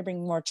they're trying to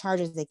bring more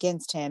charges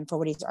against him for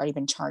what he's already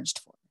been charged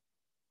for,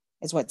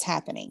 is what's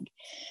happening.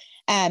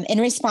 In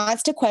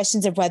response to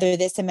questions of whether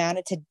this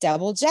amounted to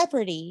double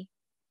jeopardy,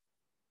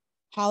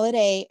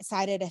 Holliday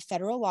cited a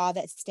federal law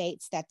that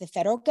states that the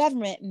federal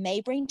government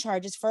may bring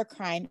charges for a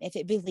crime if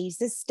it believes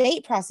the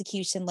state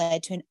prosecution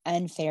led to an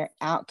unfair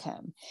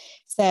outcome.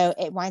 So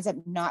it winds up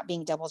not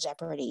being double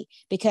jeopardy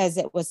because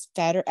it was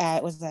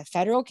a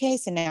federal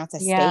case and now it's a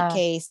state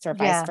case or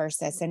vice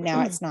versa. So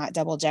now it's not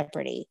double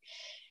jeopardy.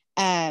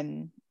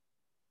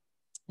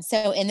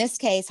 So in this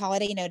case,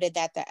 Holliday noted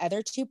that the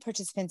other two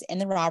participants in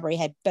the robbery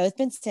had both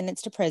been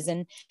sentenced to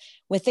prison,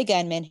 with the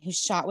gunman who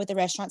shot with the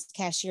restaurant's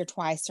cashier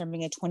twice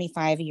serving a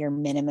 25-year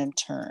minimum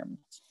term.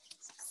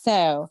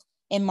 So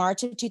in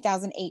March of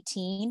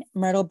 2018,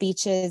 Myrtle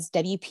Beach's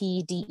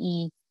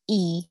WPDE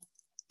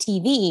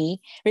TV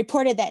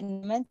reported that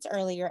months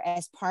earlier,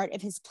 as part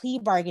of his plea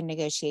bargain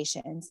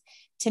negotiations,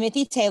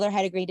 Timothy Taylor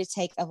had agreed to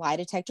take a lie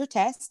detector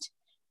test,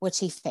 which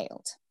he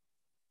failed.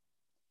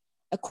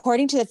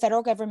 According to the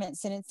federal government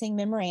sentencing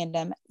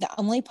memorandum, the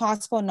only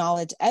possible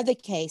knowledge of the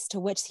case to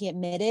which he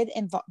admitted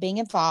being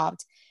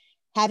involved,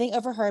 having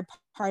overheard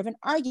part of an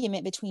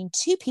argument between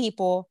two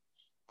people,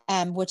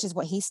 which is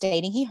what he's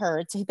stating he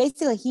heard. So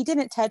basically, he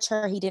didn't touch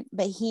her,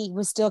 but he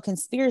was still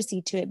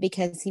conspiracy to it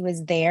because he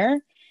was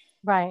there.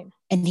 Right.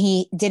 And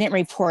he didn't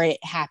report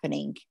it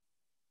happening.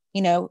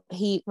 Right.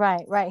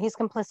 He's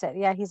complicit.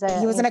 Yeah. He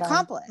was an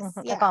accomplice.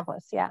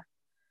 Accomplice. Yeah.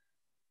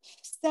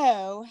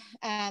 So,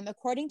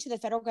 according to the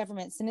federal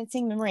government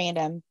sentencing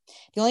memorandum,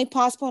 the only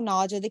possible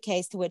knowledge of the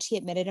case to which he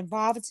admitted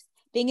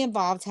being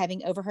involved,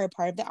 having overheard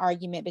part of the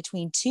argument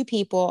between two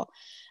people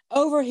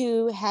over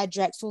who had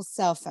Drexel's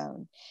cell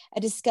phone, a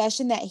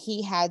discussion that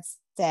he had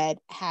said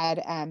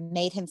had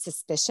made him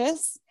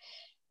suspicious.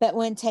 But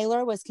when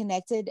Taylor was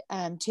connected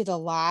to the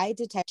lie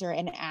detector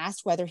and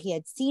asked whether he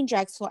had seen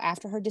Drexel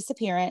after her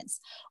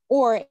disappearance,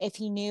 or if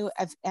he knew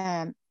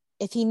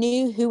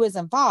who was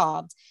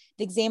involved,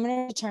 the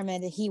examiner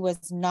determined that he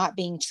was not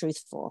being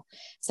truthful.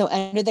 So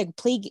under the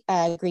plea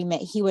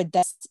agreement, he would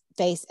thus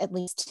face at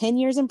least 10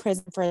 years in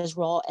prison for his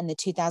role in the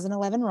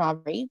 2011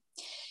 robbery.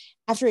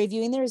 After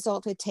reviewing the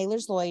results with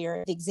Taylor's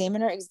lawyer, the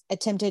examiner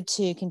attempted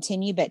to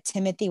continue, but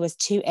Timothy was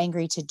too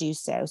angry to do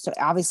so. So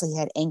obviously he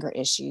had anger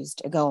issues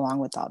to go along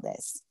with all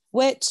this,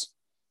 which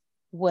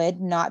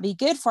would not be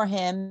good for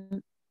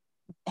him,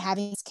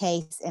 having his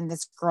case and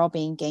this girl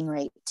being gang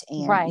raped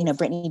and,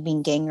 Brittany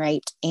being gang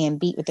raped and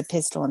beat with a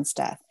pistol and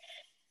stuff.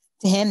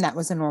 To him, that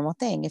was a normal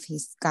thing if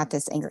he's got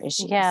this anger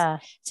issue. Yeah.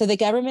 So the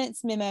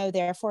government's memo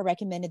therefore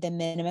recommended the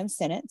minimum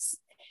sentence.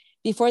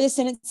 Before the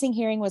sentencing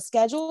hearing was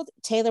scheduled,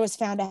 Taylor was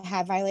found to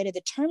have violated the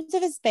terms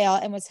of his bail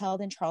and was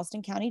held in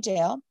Charleston County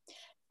Jail.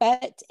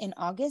 But in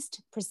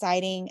August,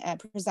 presiding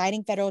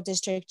federal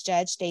district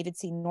judge David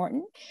C.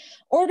 Norton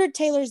ordered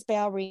Taylor's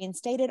bail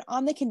reinstated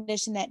on the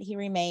condition that he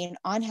remain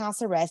on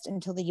house arrest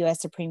until the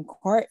U.S. Supreme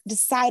Court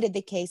decided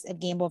the case of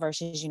Gamble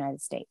versus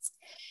United States,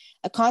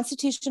 a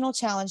constitutional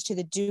challenge to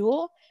the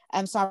dual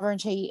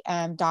sovereignty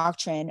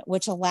doctrine,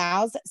 which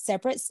allows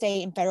separate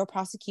state and federal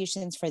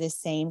prosecutions for the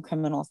same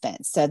criminal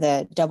offense. So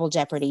the double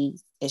jeopardy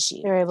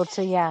issue. They're able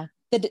to, yeah.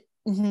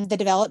 The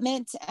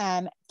development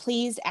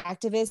pleased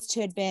activists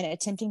who had been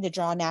attempting to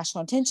draw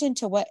national attention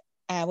to what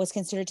was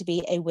considered to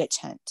be a witch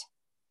hunt.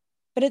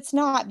 But it's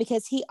not,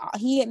 because he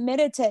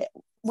admitted to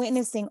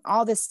witnessing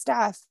all this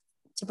stuff,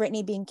 to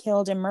Brittany being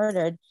killed and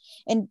murdered,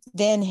 and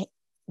then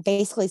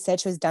basically said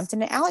she was dumped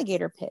in an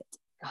alligator pit.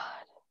 God.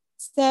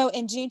 So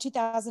in June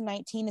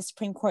 2019, the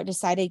Supreme Court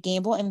decided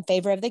Gamble in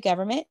favor of the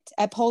government,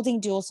 upholding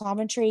dual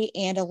sovereignty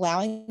and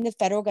allowing the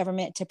federal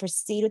government to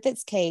proceed with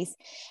its case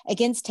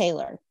against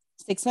Taylor.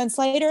 6 months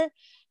later,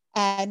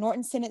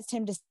 Norton sentenced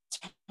him to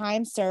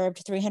time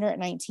served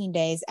 319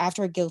 days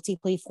after a guilty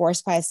plea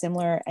forced by a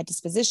similar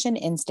disposition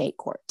in state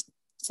court.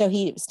 So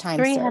he was time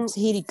served. So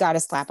he got a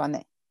slap on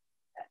the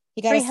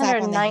He got a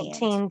slap on the hand.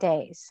 319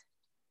 days.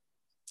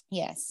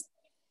 Yes.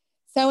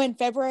 So in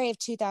February of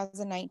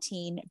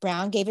 2019,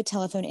 Brown gave a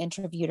telephone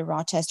interview to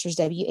Rochester's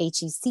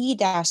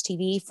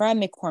WHEC-TV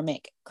from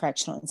McCormick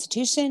Correctional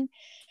Institution,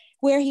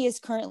 where he is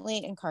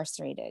currently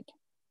incarcerated.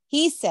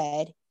 He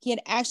said he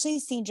had actually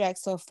seen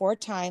Drexel 4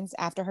 times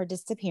after her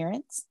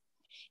disappearance.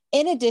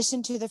 In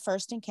addition to the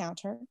first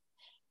encounter,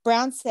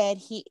 Brown said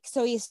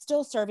he's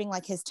still serving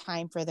like his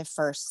time for the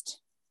first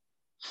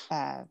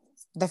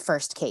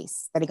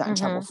case that he got in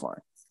trouble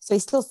for. So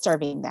he's still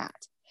serving that.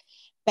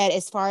 But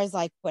as far as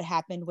like what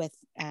happened with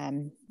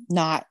him,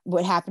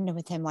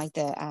 like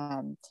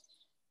the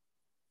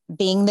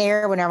being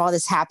there whenever all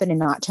this happened and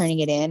not turning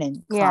it in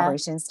and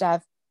corroboration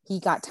stuff,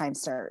 he got time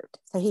served.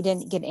 So he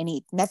didn't get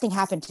nothing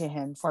happened to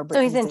him for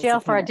Brittany's So he's in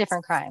jail for a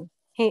different crime.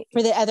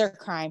 For the other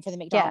crime, for the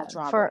McDonald's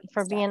robbery.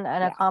 For being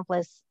an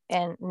accomplice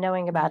and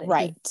knowing about it.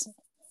 Right.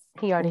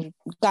 He already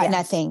got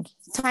nothing.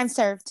 Time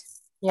served.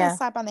 Yeah. A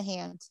slap on the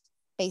hand,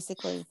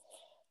 basically.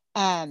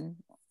 So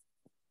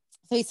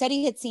he said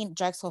he had seen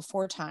Drexel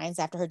 4 times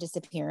after her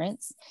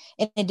disappearance.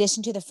 In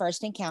addition to the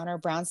first encounter,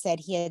 Brown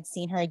said he had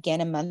seen her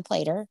again a month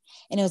later,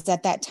 and it was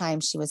at that time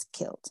she was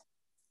killed.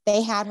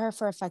 They had her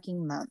for a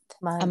fucking month.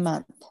 A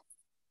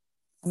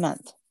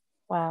month.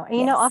 Wow. And,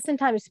 you know,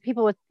 oftentimes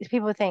people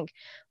would think,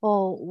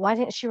 well, why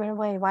didn't she run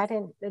away? Why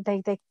didn't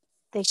they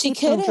keep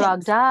them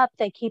drugged up?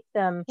 They keep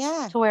them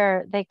to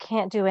where they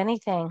can't do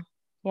anything.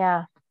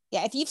 Yeah.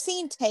 Yeah. If you've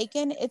seen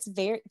Taken,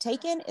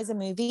 Taken is a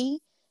movie,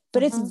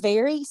 but it's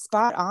very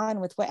spot on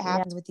with what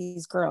happens with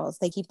these girls.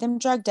 They keep them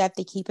drugged up.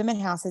 They keep them in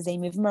houses. They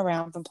move them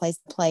around from place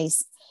to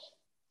place.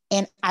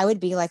 And I would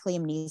be like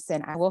Liam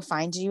Neeson. I will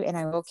find you and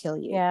I will kill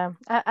you. Yeah.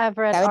 I've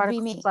read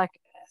articles like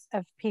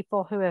of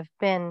people who have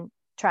been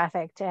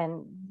trafficked,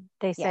 and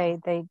they say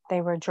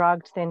they were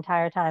drugged the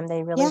entire time.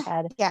 They really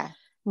had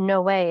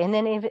no way. And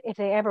then if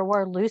they ever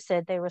were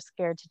lucid, they were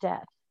scared to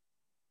death.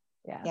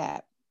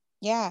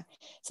 Yeah.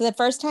 So the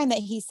first time that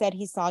he said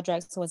he saw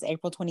Drexel was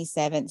April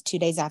 27th, 2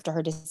 days after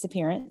her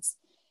disappearance.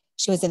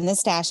 She was in the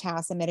stash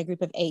house and met a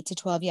group of 8 to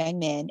 12 young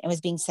men and was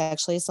being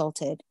sexually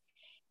assaulted.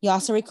 He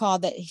also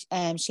recalled that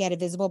she had a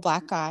visible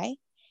black eye.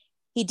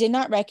 He did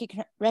not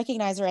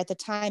recognize her at the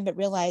time, but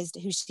realized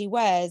who she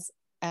was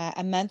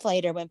a month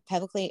later when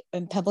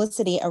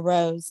publicity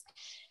arose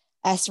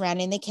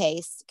surrounding the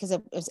case, because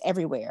it was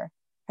everywhere.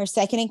 Her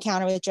second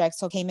encounter with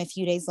Drexel came a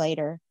few days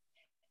later.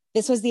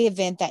 This was the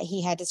event that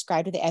he had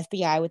described to the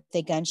FBI, with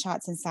the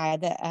gunshots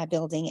inside the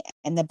building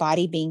and the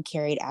body being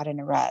carried out in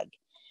a rug.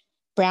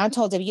 Brown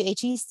told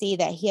WHEC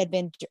that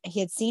he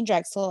had seen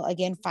Drexel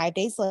again 5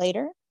 days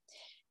later.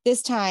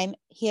 This time,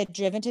 he had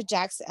driven to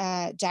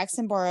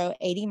Jacksonboro,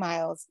 80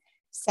 miles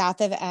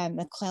south of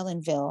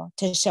McClellanville,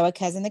 to show a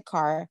cousin the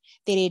car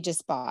that he had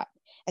just bought.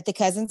 At the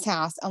cousin's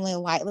house, only a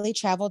lightly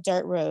traveled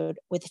dirt road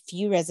with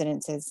few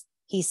residences,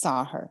 he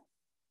saw her.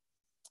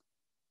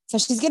 So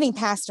she's getting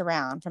passed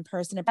around from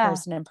person to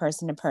person and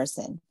person to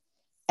person.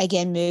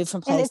 Again, moved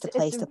from place to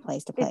place to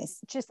place to place.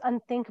 It's just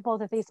unthinkable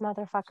that these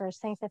motherfuckers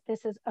think that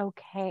this is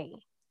okay.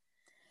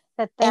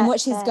 And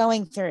what she's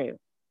going through.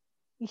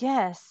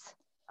 Yes.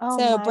 Oh,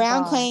 so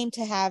Brown claimed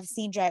to have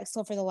seen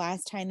Drexel for the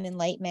last time in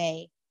late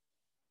May,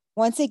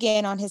 once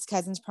again on his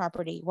cousin's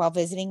property while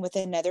visiting with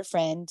another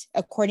friend.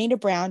 According to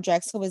Brown,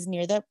 Drexel was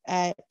near the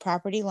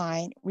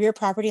rear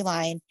property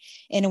line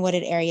in a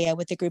wooded area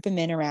with a group of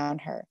men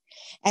around her.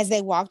 As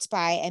they walked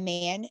by, a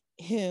man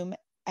whom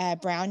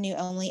Brown knew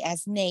only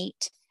as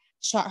Nate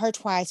shot her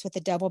twice with a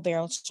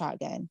double-barreled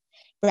shotgun.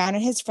 Brown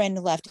and his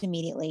friend left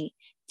immediately,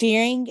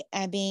 fearing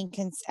being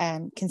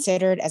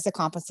considered as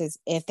accomplices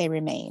if they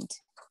remained.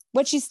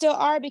 Which you still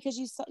are, because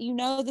you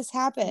know this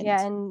happened.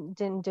 Yeah, and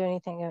didn't do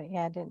anything.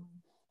 Yeah, didn't.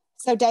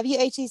 So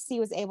WHEC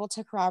was able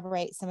to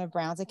corroborate some of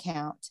Brown's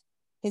account.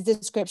 His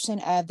description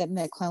of the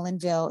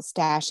McClellanville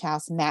stash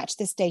house matched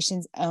the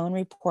station's own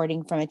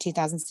reporting from a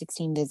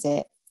 2016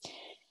 visit.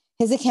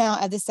 His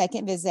account of the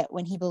second visit,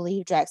 when he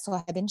believed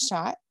Drexel had been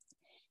shot,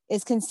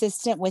 is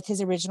consistent with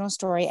his original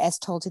story as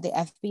told to the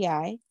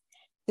FBI.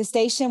 The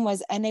station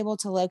was unable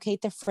to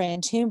locate the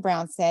friend whom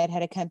Brown said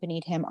had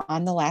accompanied him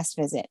on the last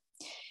visit.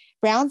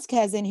 Brown's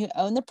cousin, who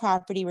owned the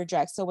property where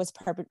Drexel was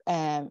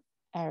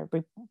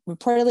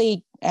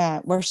reportedly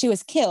where she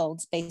was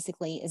killed,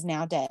 basically, is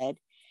now dead.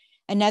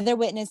 Another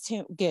witness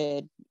who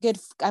good,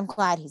 I'm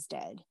glad he's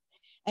dead.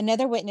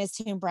 Another witness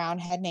whom Brown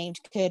had named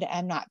could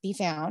not be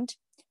found.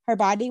 Her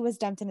body was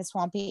dumped in a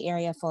swampy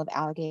area full of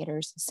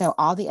alligators. So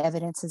all the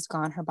evidence is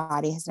gone. Her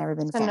body has never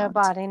been found. No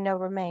body, no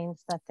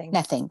remains, nothing.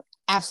 Nothing.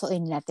 Absolutely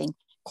nothing.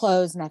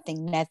 Clothes,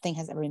 nothing. Nothing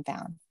has ever been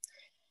found.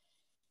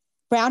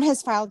 Brown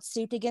has filed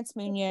suit against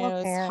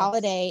Munoz,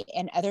 Holiday,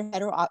 and other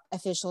federal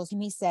officials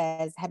whom he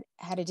says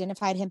had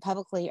identified him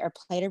publicly or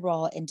played a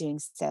role in doing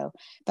so.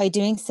 By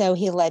doing so,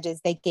 he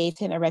alleges they gave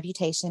him a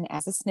reputation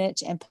as a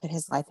snitch and put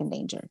his life in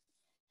danger.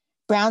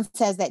 Brown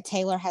says that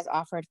Taylor has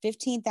offered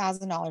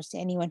 $15,000 to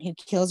anyone who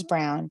kills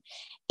Brown,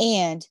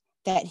 and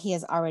that he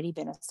has already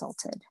been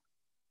assaulted.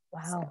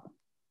 Wow. So,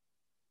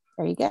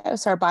 there you go.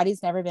 So her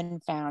body's never been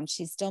found.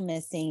 She's still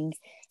missing.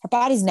 Her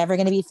body's never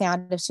going to be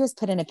found. If she was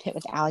put in a pit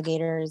with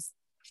alligators,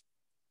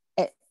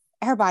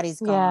 her body's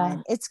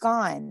gone. Yeah. It's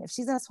gone. If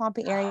she's in a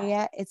swampy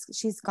area,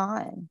 she's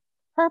gone.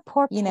 Her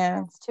poor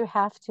parents to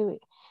have to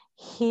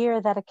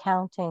hear that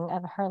accounting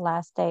of her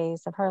last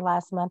days, of her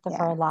last month of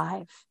her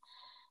life.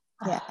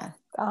 Yeah. Oh,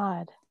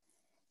 God.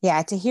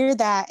 Yeah, to hear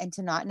that and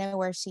to not know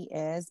where she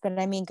is. But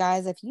I mean,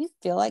 guys, if you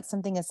feel like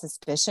something is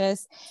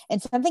suspicious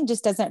and something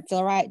just doesn't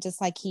feel right, just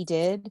like he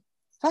did,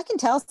 fucking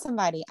tell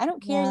somebody. I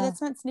don't care.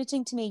 That's not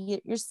snitching to me.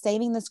 You're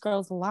saving this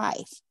girl's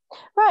life.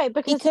 Right,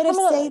 because he could have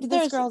saved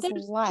this girl's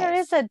life.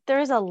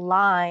 There is a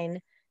line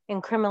in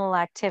criminal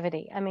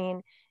activity. I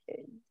mean,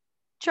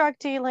 drug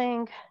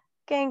dealing,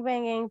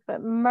 gangbanging,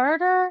 but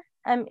murder,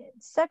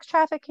 sex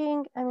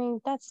trafficking. I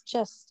mean, that's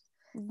just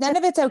none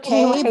of it's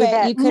okay.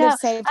 But you could have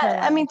saved her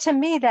life. I mean, to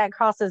me, that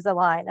crosses the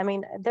line. I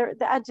mean,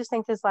 I just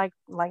think there's like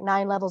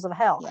 9 levels of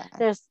hell.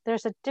 Yeah.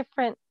 There's a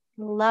different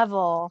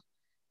level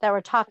that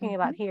we're talking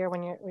about here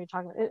when you're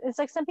talking. It's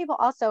like some people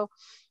also,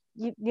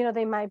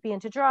 they might be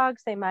into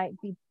drugs, they might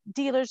be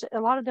dealers. A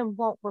lot of them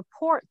won't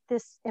report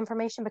this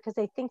information because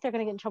they think they're going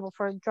to get in trouble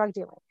for drug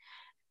dealing.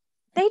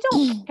 They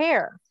don't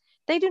care.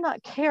 They do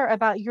not care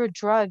about your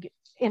drug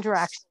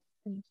interaction.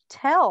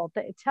 Tell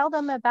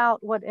them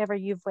about whatever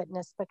you've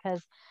witnessed,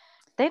 because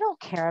they don't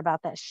care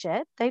about that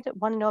shit. They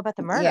want to know about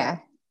the murder. Yeah.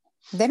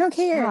 They don't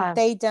care. God.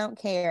 They don't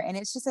care. And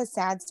it's just a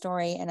sad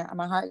story. And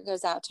my heart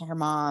goes out to her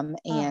mom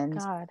and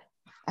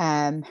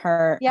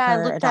her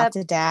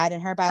adopted dad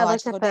and her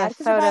biological dad,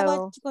 because her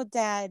biological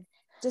dad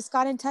just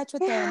got in touch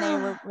with them,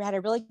 and they had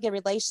a really good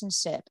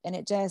relationship. And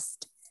it's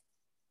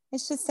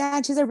just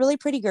sad. She's a really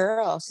pretty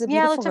girl. She's a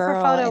beautiful girl. I looked up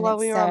her photo while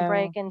we were on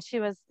break, and she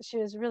was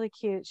really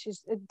cute.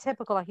 She's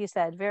typical, like you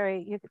said,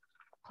 you could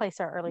place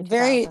her early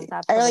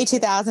 2000s. Early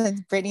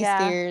 2000s, Britney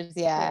Spears.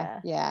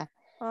 Yeah.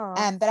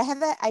 But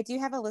I do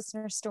have a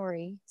listener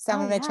story, so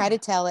I'm going to try to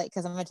tell it,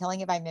 because I'm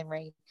telling it by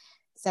memory.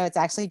 So it's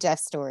actually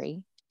Jeff's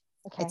story.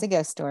 Okay. It's a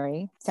ghost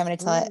story. So I'm going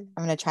to tell it.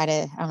 I'm going to try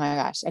to. Oh my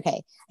gosh.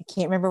 Okay. I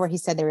can't remember where he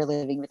said they were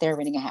living, but they were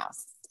renting a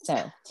house.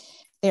 So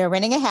they were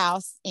renting a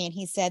house, and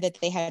he said that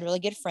they had really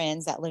good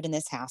friends that lived in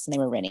this house, and they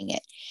were renting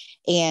it.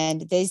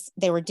 And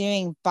they were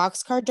doing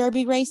boxcar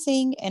derby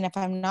racing, and if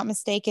I'm not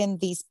mistaken,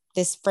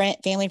 this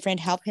family friend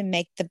helped him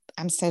make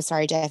I'm so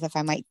sorry, Jeff, if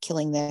I'm like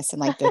killing this and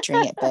like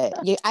butchering it, but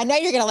I know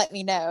you're gonna let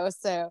me know.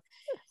 So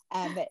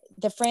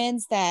the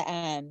friends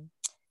that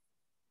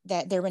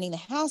they're renting the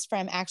house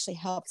from actually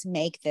helped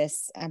make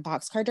this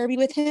boxcar derby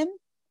with him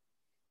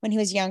when he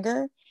was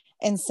younger.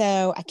 And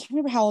so I can't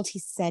remember how old he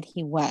said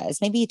he was,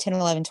 maybe 10,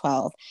 11,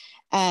 12.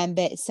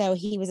 But so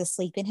he was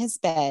asleep in his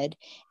bed,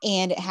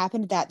 and it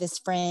happened that this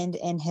friend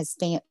and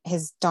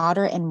his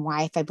daughter and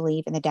wife, I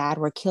believe, and the dad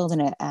were killed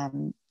in a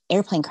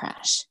airplane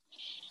crash.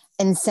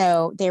 And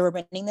so they were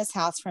renting this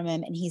house from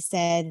him, and he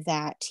said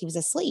that he was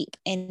asleep,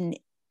 and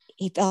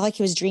he felt like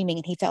he was dreaming,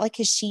 and he felt like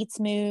his sheets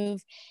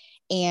move.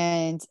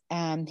 And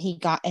and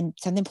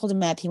something pulled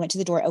him up. He went to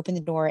the door, opened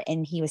the door,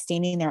 and he was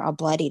standing there all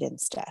bloodied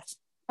and stuff.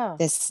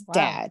 This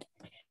dad.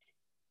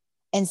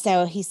 And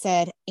so he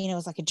said, it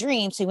was like a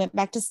dream. So he went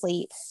back to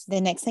sleep. The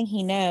next thing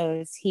he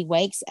knows, he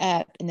wakes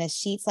up and the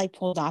sheets like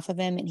pulled off of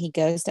him, and he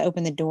goes to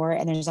open the door,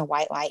 and there's a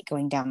white light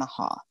going down the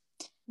hall.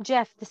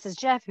 This is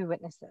Jeff who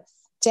witnessed this.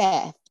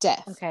 Jeff.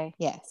 Okay.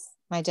 Yes,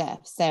 my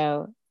Jeff.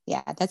 So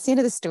yeah, that's the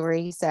end of the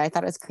story. So I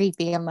thought it was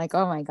creepy. I'm like,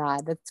 oh my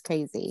God, that's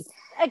crazy.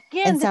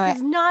 Again, this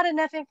is not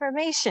enough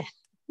information.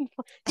 Did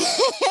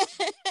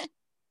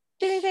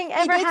anything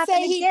ever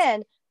happen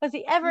again? Was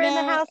he ever in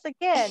the house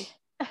again?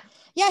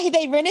 Yeah,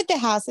 they rented the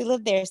house. They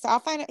lived there. So I'll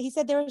find out. He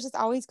said there was just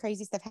always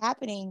crazy stuff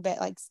happening,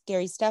 but like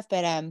scary stuff.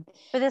 But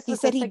this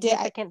was a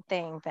significant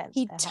thing that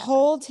he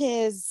told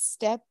his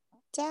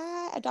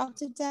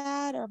adopted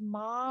dad or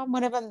mom,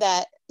 one of them,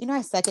 that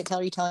I suck at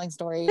telling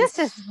stories. This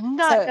is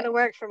not going to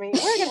work for me.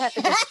 We're going to have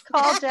to just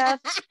call Jeff.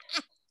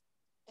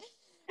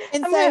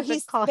 And so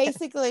he's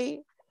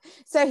basically.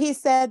 So he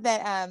said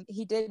that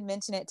he did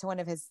mention it to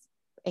one of his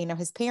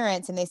his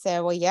parents, and they said,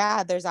 well,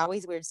 yeah, there's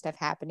always weird stuff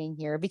happening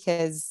here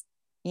because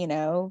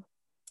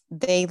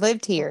they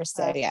lived here.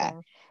 So yeah.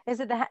 Is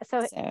it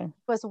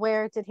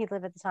where did he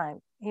live at the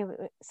time?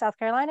 South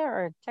Carolina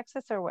or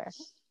Texas, or where?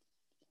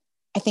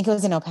 I think it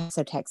was in El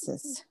Paso,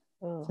 Texas.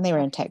 Ooh, and they were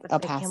in El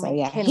Paso.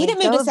 He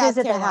didn't move to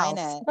South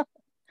Carolina.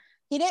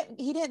 He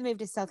didn't move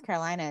to South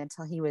Carolina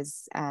until he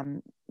was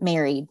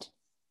married.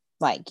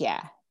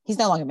 He's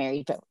no longer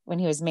married, but when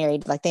he was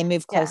married, they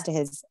moved close to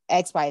his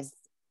ex-wife's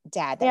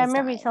dad. I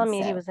remember you telling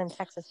me he was in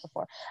Texas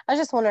before. I was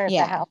just wondering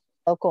if the house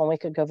was local and we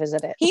could go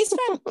visit it. He's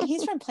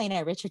from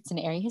Plano, Richardson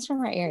area. He's from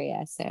our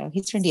area, so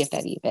he's from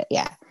DFW. But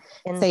yeah,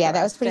 so yeah,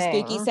 that was pretty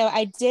spooky. So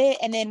I did,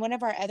 and then one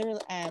of our other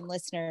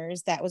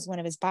listeners, that was one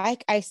of his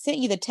bike. I sent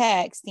you the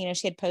text.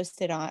 She had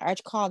posted on. I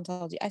called and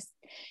told you.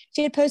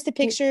 She had posted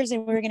pictures,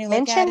 and we were going to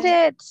look at it. Mentioned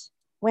it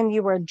when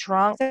you were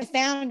drunk. So I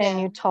found him.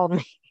 And you told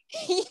me.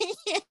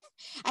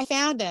 I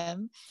found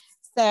him.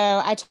 So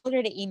I told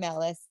her to email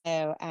us.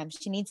 So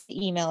she needs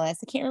to email us.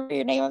 I can't remember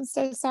your name. I'm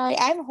so sorry.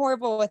 I'm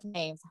horrible with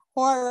names.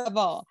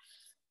 Horrible.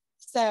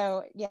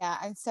 So yeah,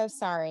 I'm so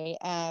sorry.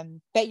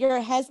 But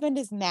your husband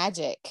is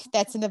Magic.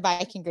 That's in the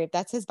biking group.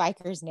 That's his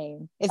biker's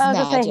name. Is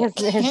Magic.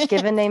 His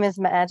given name is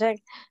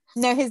Magic.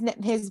 No, his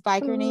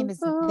biker name is.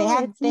 They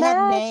have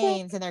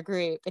names in their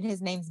group, and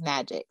his name's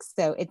Magic.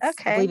 So it's.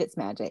 Okay. I believe it's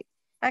Magic.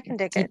 I can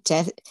dig it.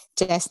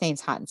 Jeff's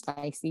name's Hot and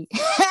Spicy.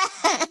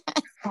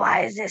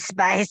 Why is it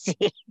spicy?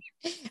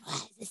 Why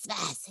is it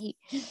spicy?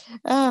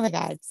 Oh my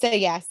God. So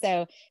yeah,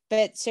 so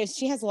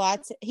she has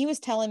lots. He was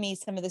telling me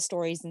some of the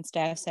stories and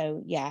stuff.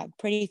 So yeah,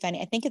 pretty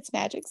funny. I think it's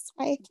Magic's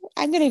wife.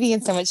 I'm gonna be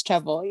in so much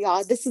trouble,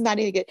 y'all. This is not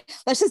even good.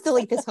 Let's just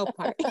delete this whole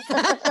part.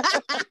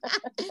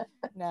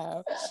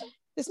 No.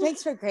 This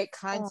makes for great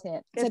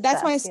content. So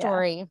that's my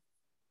story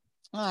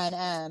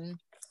on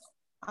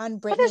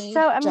Brittany.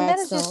 That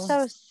is just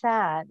so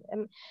sad.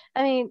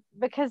 I mean,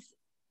 because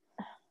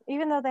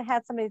even though they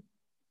had somebody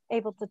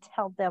able to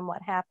tell them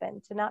what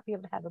happened, to not be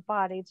able to have a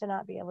body, to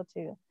not be able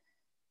to,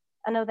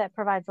 I know that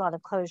provides a lot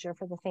of closure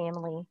for the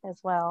family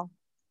as well.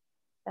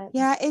 But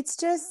Yeah, it's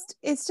just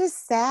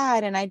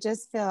sad, and I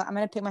just feel I'm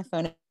gonna pick my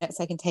phone up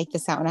so I can take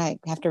this out, and I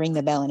have to ring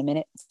the bell in a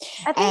minute.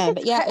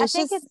 But yeah, I it's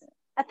think just it's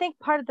I think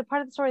part of the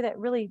story that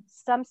really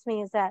stumps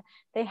me is that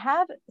they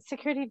have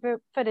security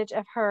footage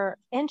of her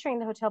entering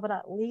the hotel but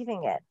not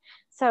leaving it.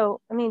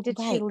 So, I mean, did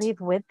she right. leave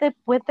with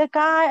the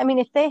guy? I mean,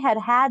 if they had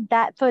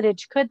that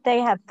footage, could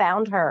they have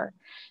found her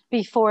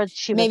before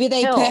she was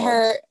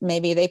killed?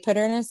 Maybe they put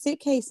her in a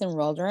suitcase and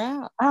rolled her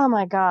out Oh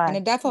my in God. a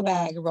duffel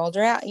Yeah. bag, rolled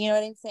her out. You know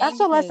what I'm saying? That's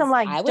a lesson Because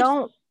like I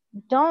would.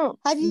 don't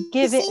Have you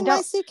give it seen my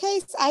don't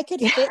suitcase? I could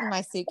fit in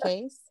my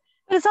suitcase,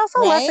 But it's also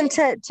a lesson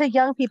right? to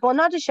young people,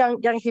 not just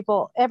young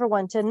people,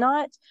 everyone, to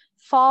not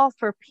fall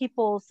for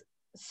people's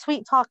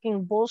sweet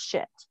talking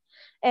bullshit.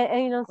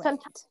 And you know,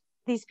 sometimes Right.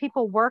 these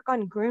people work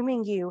on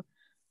grooming you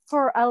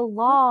for a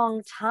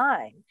long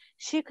time.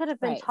 She could have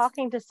been Right.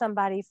 talking to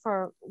somebody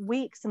for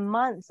weeks,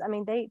 months. I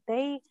mean,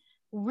 they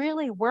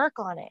really work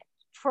on it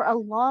for a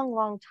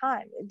long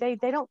time. They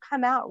don't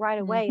come out right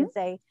away Mm-hmm. and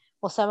say,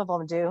 well, some of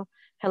them do.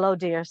 Hello,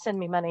 dear, send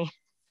me money.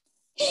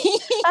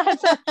 I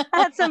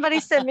had somebody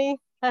send me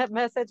a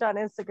message on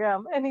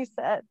Instagram, and he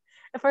said,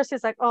 at first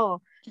he's like,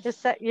 "Oh,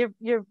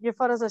 your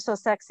photos are so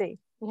sexy.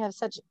 You have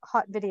such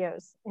hot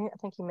videos." And I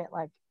think he meant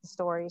like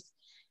stories.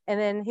 And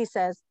then he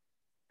says,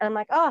 and I'm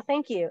like, "Oh,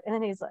 thank you." And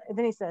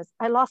then he says,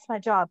 "I lost my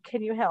job.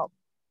 Can you help?"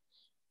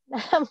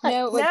 I'm like,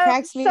 No, what "Nope,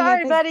 cracks me up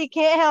sorry, is buddy,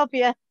 can't help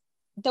you."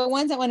 the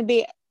ones that want to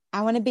be.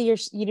 I want to be you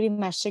to be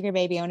my sugar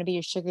baby. I want to be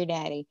your sugar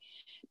daddy.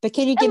 But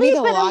can you At give me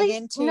the least, but at least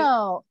login to?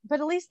 no, but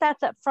at least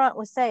that's up front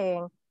with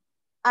saying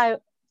I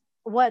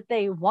what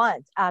they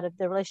want out of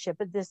the relationship.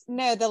 But this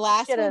No, the he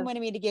last should one have. wanted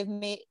me to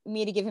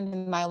give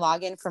him my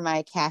login for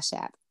my Cash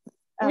App.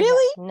 Oh yeah,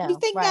 Really? You no,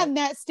 think right, I'm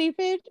that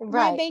stupid? My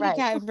right, bank right.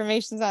 account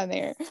information's on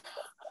there.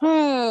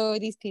 Oh,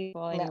 these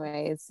people. No.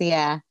 Anyways,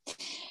 yeah.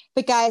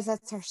 But guys,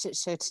 that's our shit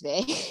show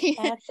today.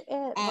 That's it.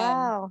 um,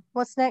 Wow.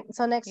 What's next?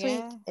 So next week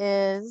yeah.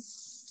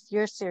 is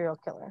your serial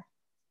killer.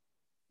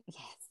 Yes,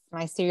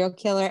 my serial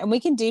killer, and we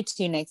can do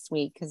two next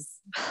week because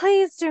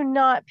Please do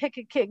not pick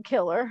a kid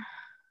killer.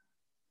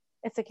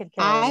 It's a kid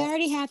killer, I isn't it?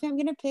 already have him. I'm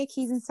gonna pick.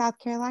 He's in South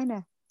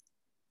Carolina.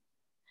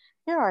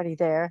 You're already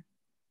there.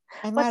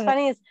 I'm What's on it.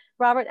 funny is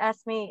Robert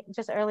asked me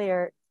just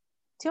earlier,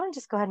 do you want to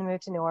just go ahead and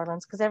move to New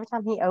Orleans? Because every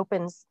time he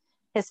opens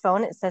his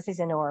phone, it says he's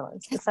in New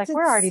Orleans. It's like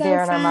we're It's already so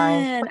there in our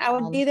mind. fun. I We're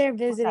would done. be there We're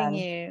visiting done.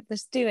 you.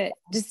 Let's do it.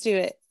 Just do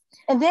it.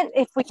 And then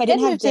if we If I did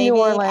didn't move have to New David,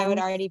 I would Orleans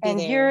already be and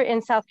you're there.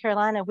 in South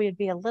Carolina, we would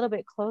be a little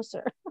bit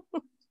closer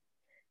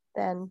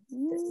than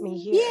me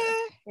here.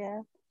 Yeah.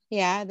 Yeah.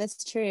 Yeah,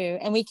 that's true.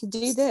 And we could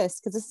do this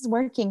because this is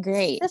working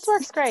great. This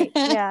works great.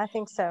 Yeah, I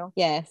think so.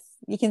 Yes.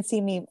 You can see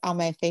me on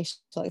my facial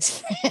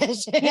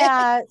expression.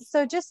 Yeah.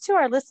 So, just to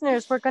our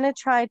listeners, we're going to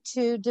try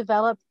to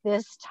develop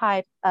this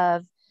type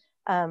of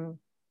um,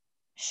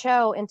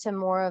 show into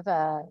more of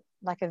a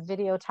like a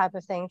video type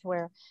of thing, to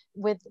where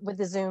with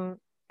the Zoom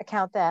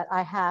account that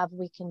I have,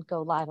 we can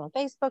go live on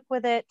Facebook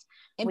with it.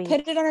 And We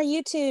put it on our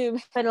YouTube.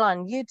 put it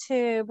on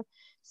YouTube,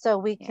 so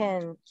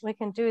Yeah. we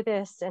can do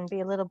this and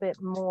be a little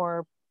bit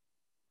more.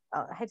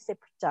 I hate to say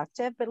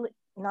productive, but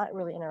not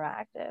really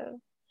interactive.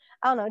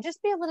 I don't know.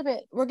 Just be a little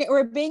bit,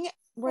 We're being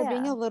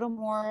yeah, a little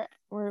more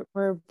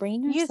we're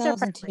bringing user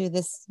ourselves into friendly.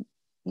 this.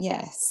 Yes.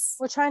 Yes.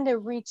 We're trying to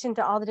reach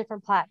into all the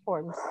different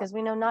platforms because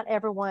we know not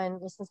everyone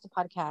listens to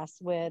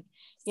podcasts with,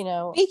 Speaking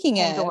of,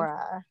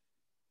 Pandora.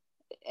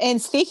 and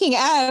speaking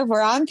of,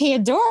 we're on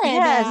Pandora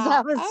Yes, I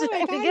now. was Oh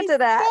my trying to God, get to it's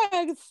that.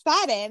 so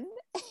exciting.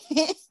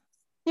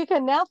 You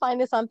can now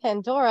find us on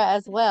Pandora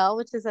as well,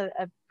 which is a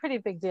pretty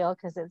big deal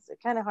because it's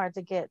kind of hard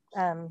to get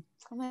Oh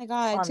my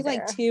God, it on took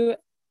like there. two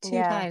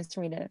Yeah. times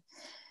for me to.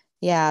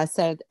 Yeah,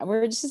 so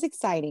we're just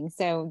exciting.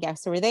 So yeah,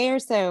 so we're there.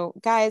 So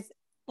guys,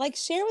 like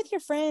share with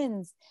your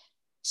friends,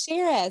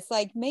 share us,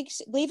 like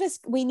leave us.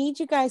 We need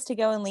you guys to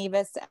go and leave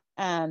us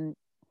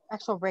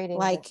Actual ratings.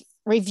 like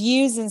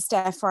reviews and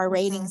stuff for our Mhm.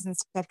 ratings and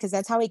stuff because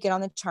that's how we get on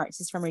the charts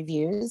is from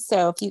reviews.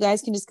 So if you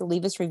guys can just go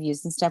leave us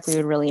reviews and stuff, we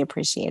would really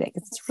appreciate it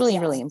because it's really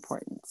Yeah. really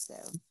important. So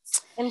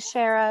And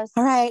share us.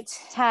 all right,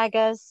 Tag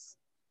us.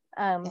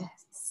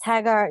 yes,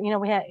 Tag our.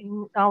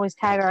 We always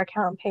tag our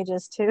account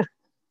pages too.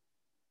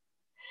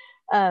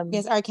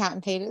 yes, our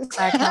accountant pages.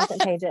 Our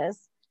accountant pages.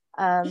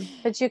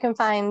 But you can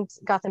find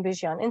Goth and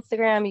Bougie on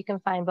Instagram. You can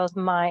find both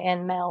my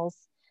and Mel's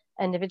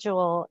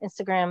individual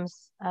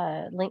Instagrams,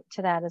 linked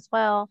to that as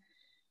well.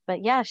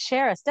 But yeah,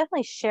 share us.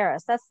 Definitely share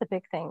us. That's the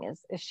big thing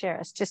is share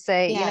us. Just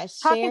say, Yeah,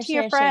 talking share, to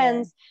your share, share.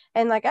 friends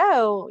and like,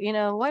 oh,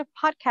 what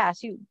podcast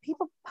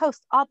people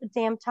post all the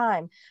damn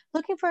time.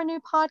 Looking for a new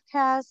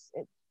podcast.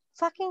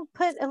 Fucking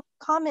put a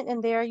comment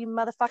in there, you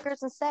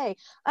motherfuckers, and say,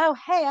 oh,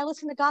 hey, I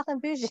listen to Goth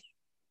and Bougie.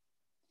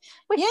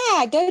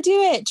 Yeah, go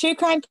do it. True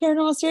crime,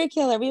 paranormal, serial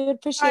killer. We would Sorry,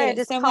 appreciate I it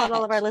just so called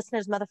all of our much.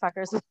 listeners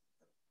motherfuckers.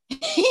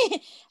 You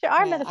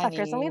are Well, I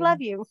motherfuckers, and we love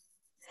mean, you.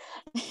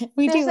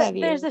 we do There's a love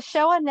there's you. a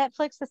show on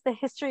Netflix that's the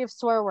history of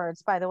swear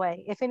words, by the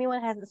way. If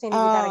anyone hasn't seen it,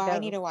 you gotta Oh, I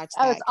need go. to watch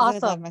Oh, that it's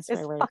because I love awesome. my It's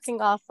swear words.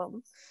 fucking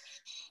awesome.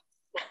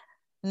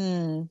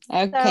 Okay,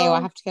 well, I'll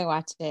So have to go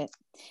watch it.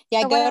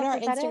 Yeah, so what go to else? our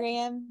Is that it?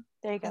 Instagram.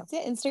 There you go. That's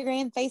it.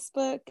 Instagram,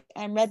 Facebook,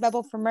 and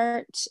Redbubble for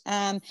merch.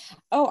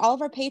 All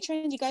of our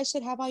patrons, you guys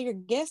should have all your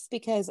gifts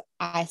because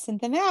I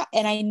sent them out,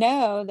 and I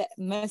know that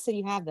most of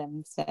you have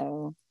them.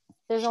 So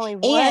there's only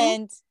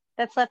one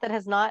that's left that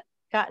has not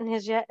gotten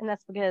his yet, and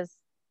that's because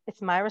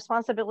it's my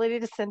responsibility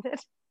to send it.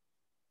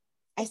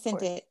 I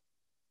sent it.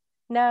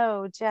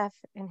 No, Jeff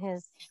and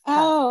his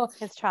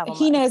his travel.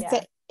 He knows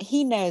that.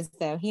 He knows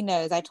though. He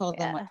knows. I told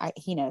them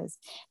he knows.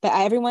 But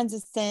everyone's a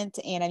sent,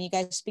 and you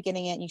guys should be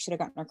getting it. You should have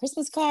gotten our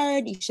Christmas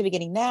card. You should be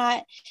getting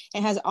that.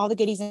 It has all the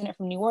goodies in it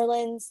from New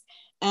Orleans.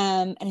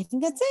 And I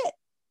think that's it.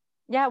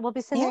 Yeah, we'll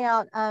be sending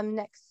out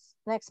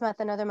next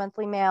month another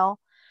monthly mail.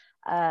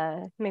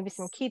 Maybe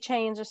some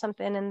keychains or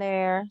something in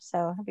there.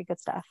 So it'll be good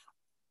stuff.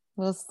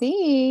 We'll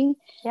see.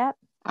 Yep.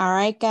 All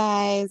right,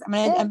 guys. I'm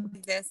gonna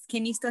unmute this.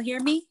 Can you still hear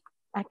me?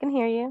 I can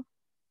hear you.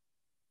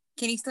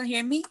 Can you still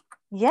hear me?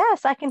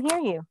 Yes, I can hear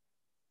you.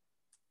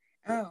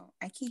 Oh,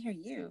 I can't hear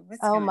you.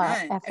 What's going on? Oh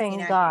my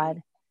effing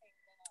God.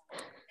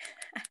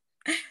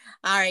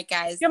 All right,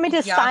 guys. You want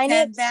me to sign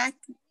it? Back?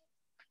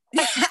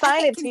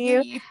 Sign it to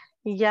you.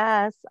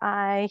 Yes,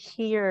 I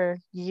hear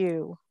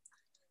you.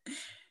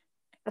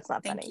 That's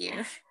not funny.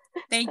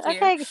 Thank you.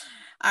 Okay.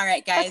 All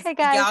right, guys. Okay,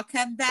 guys. Y'all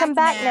come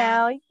back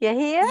now. You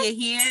hear? You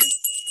hear?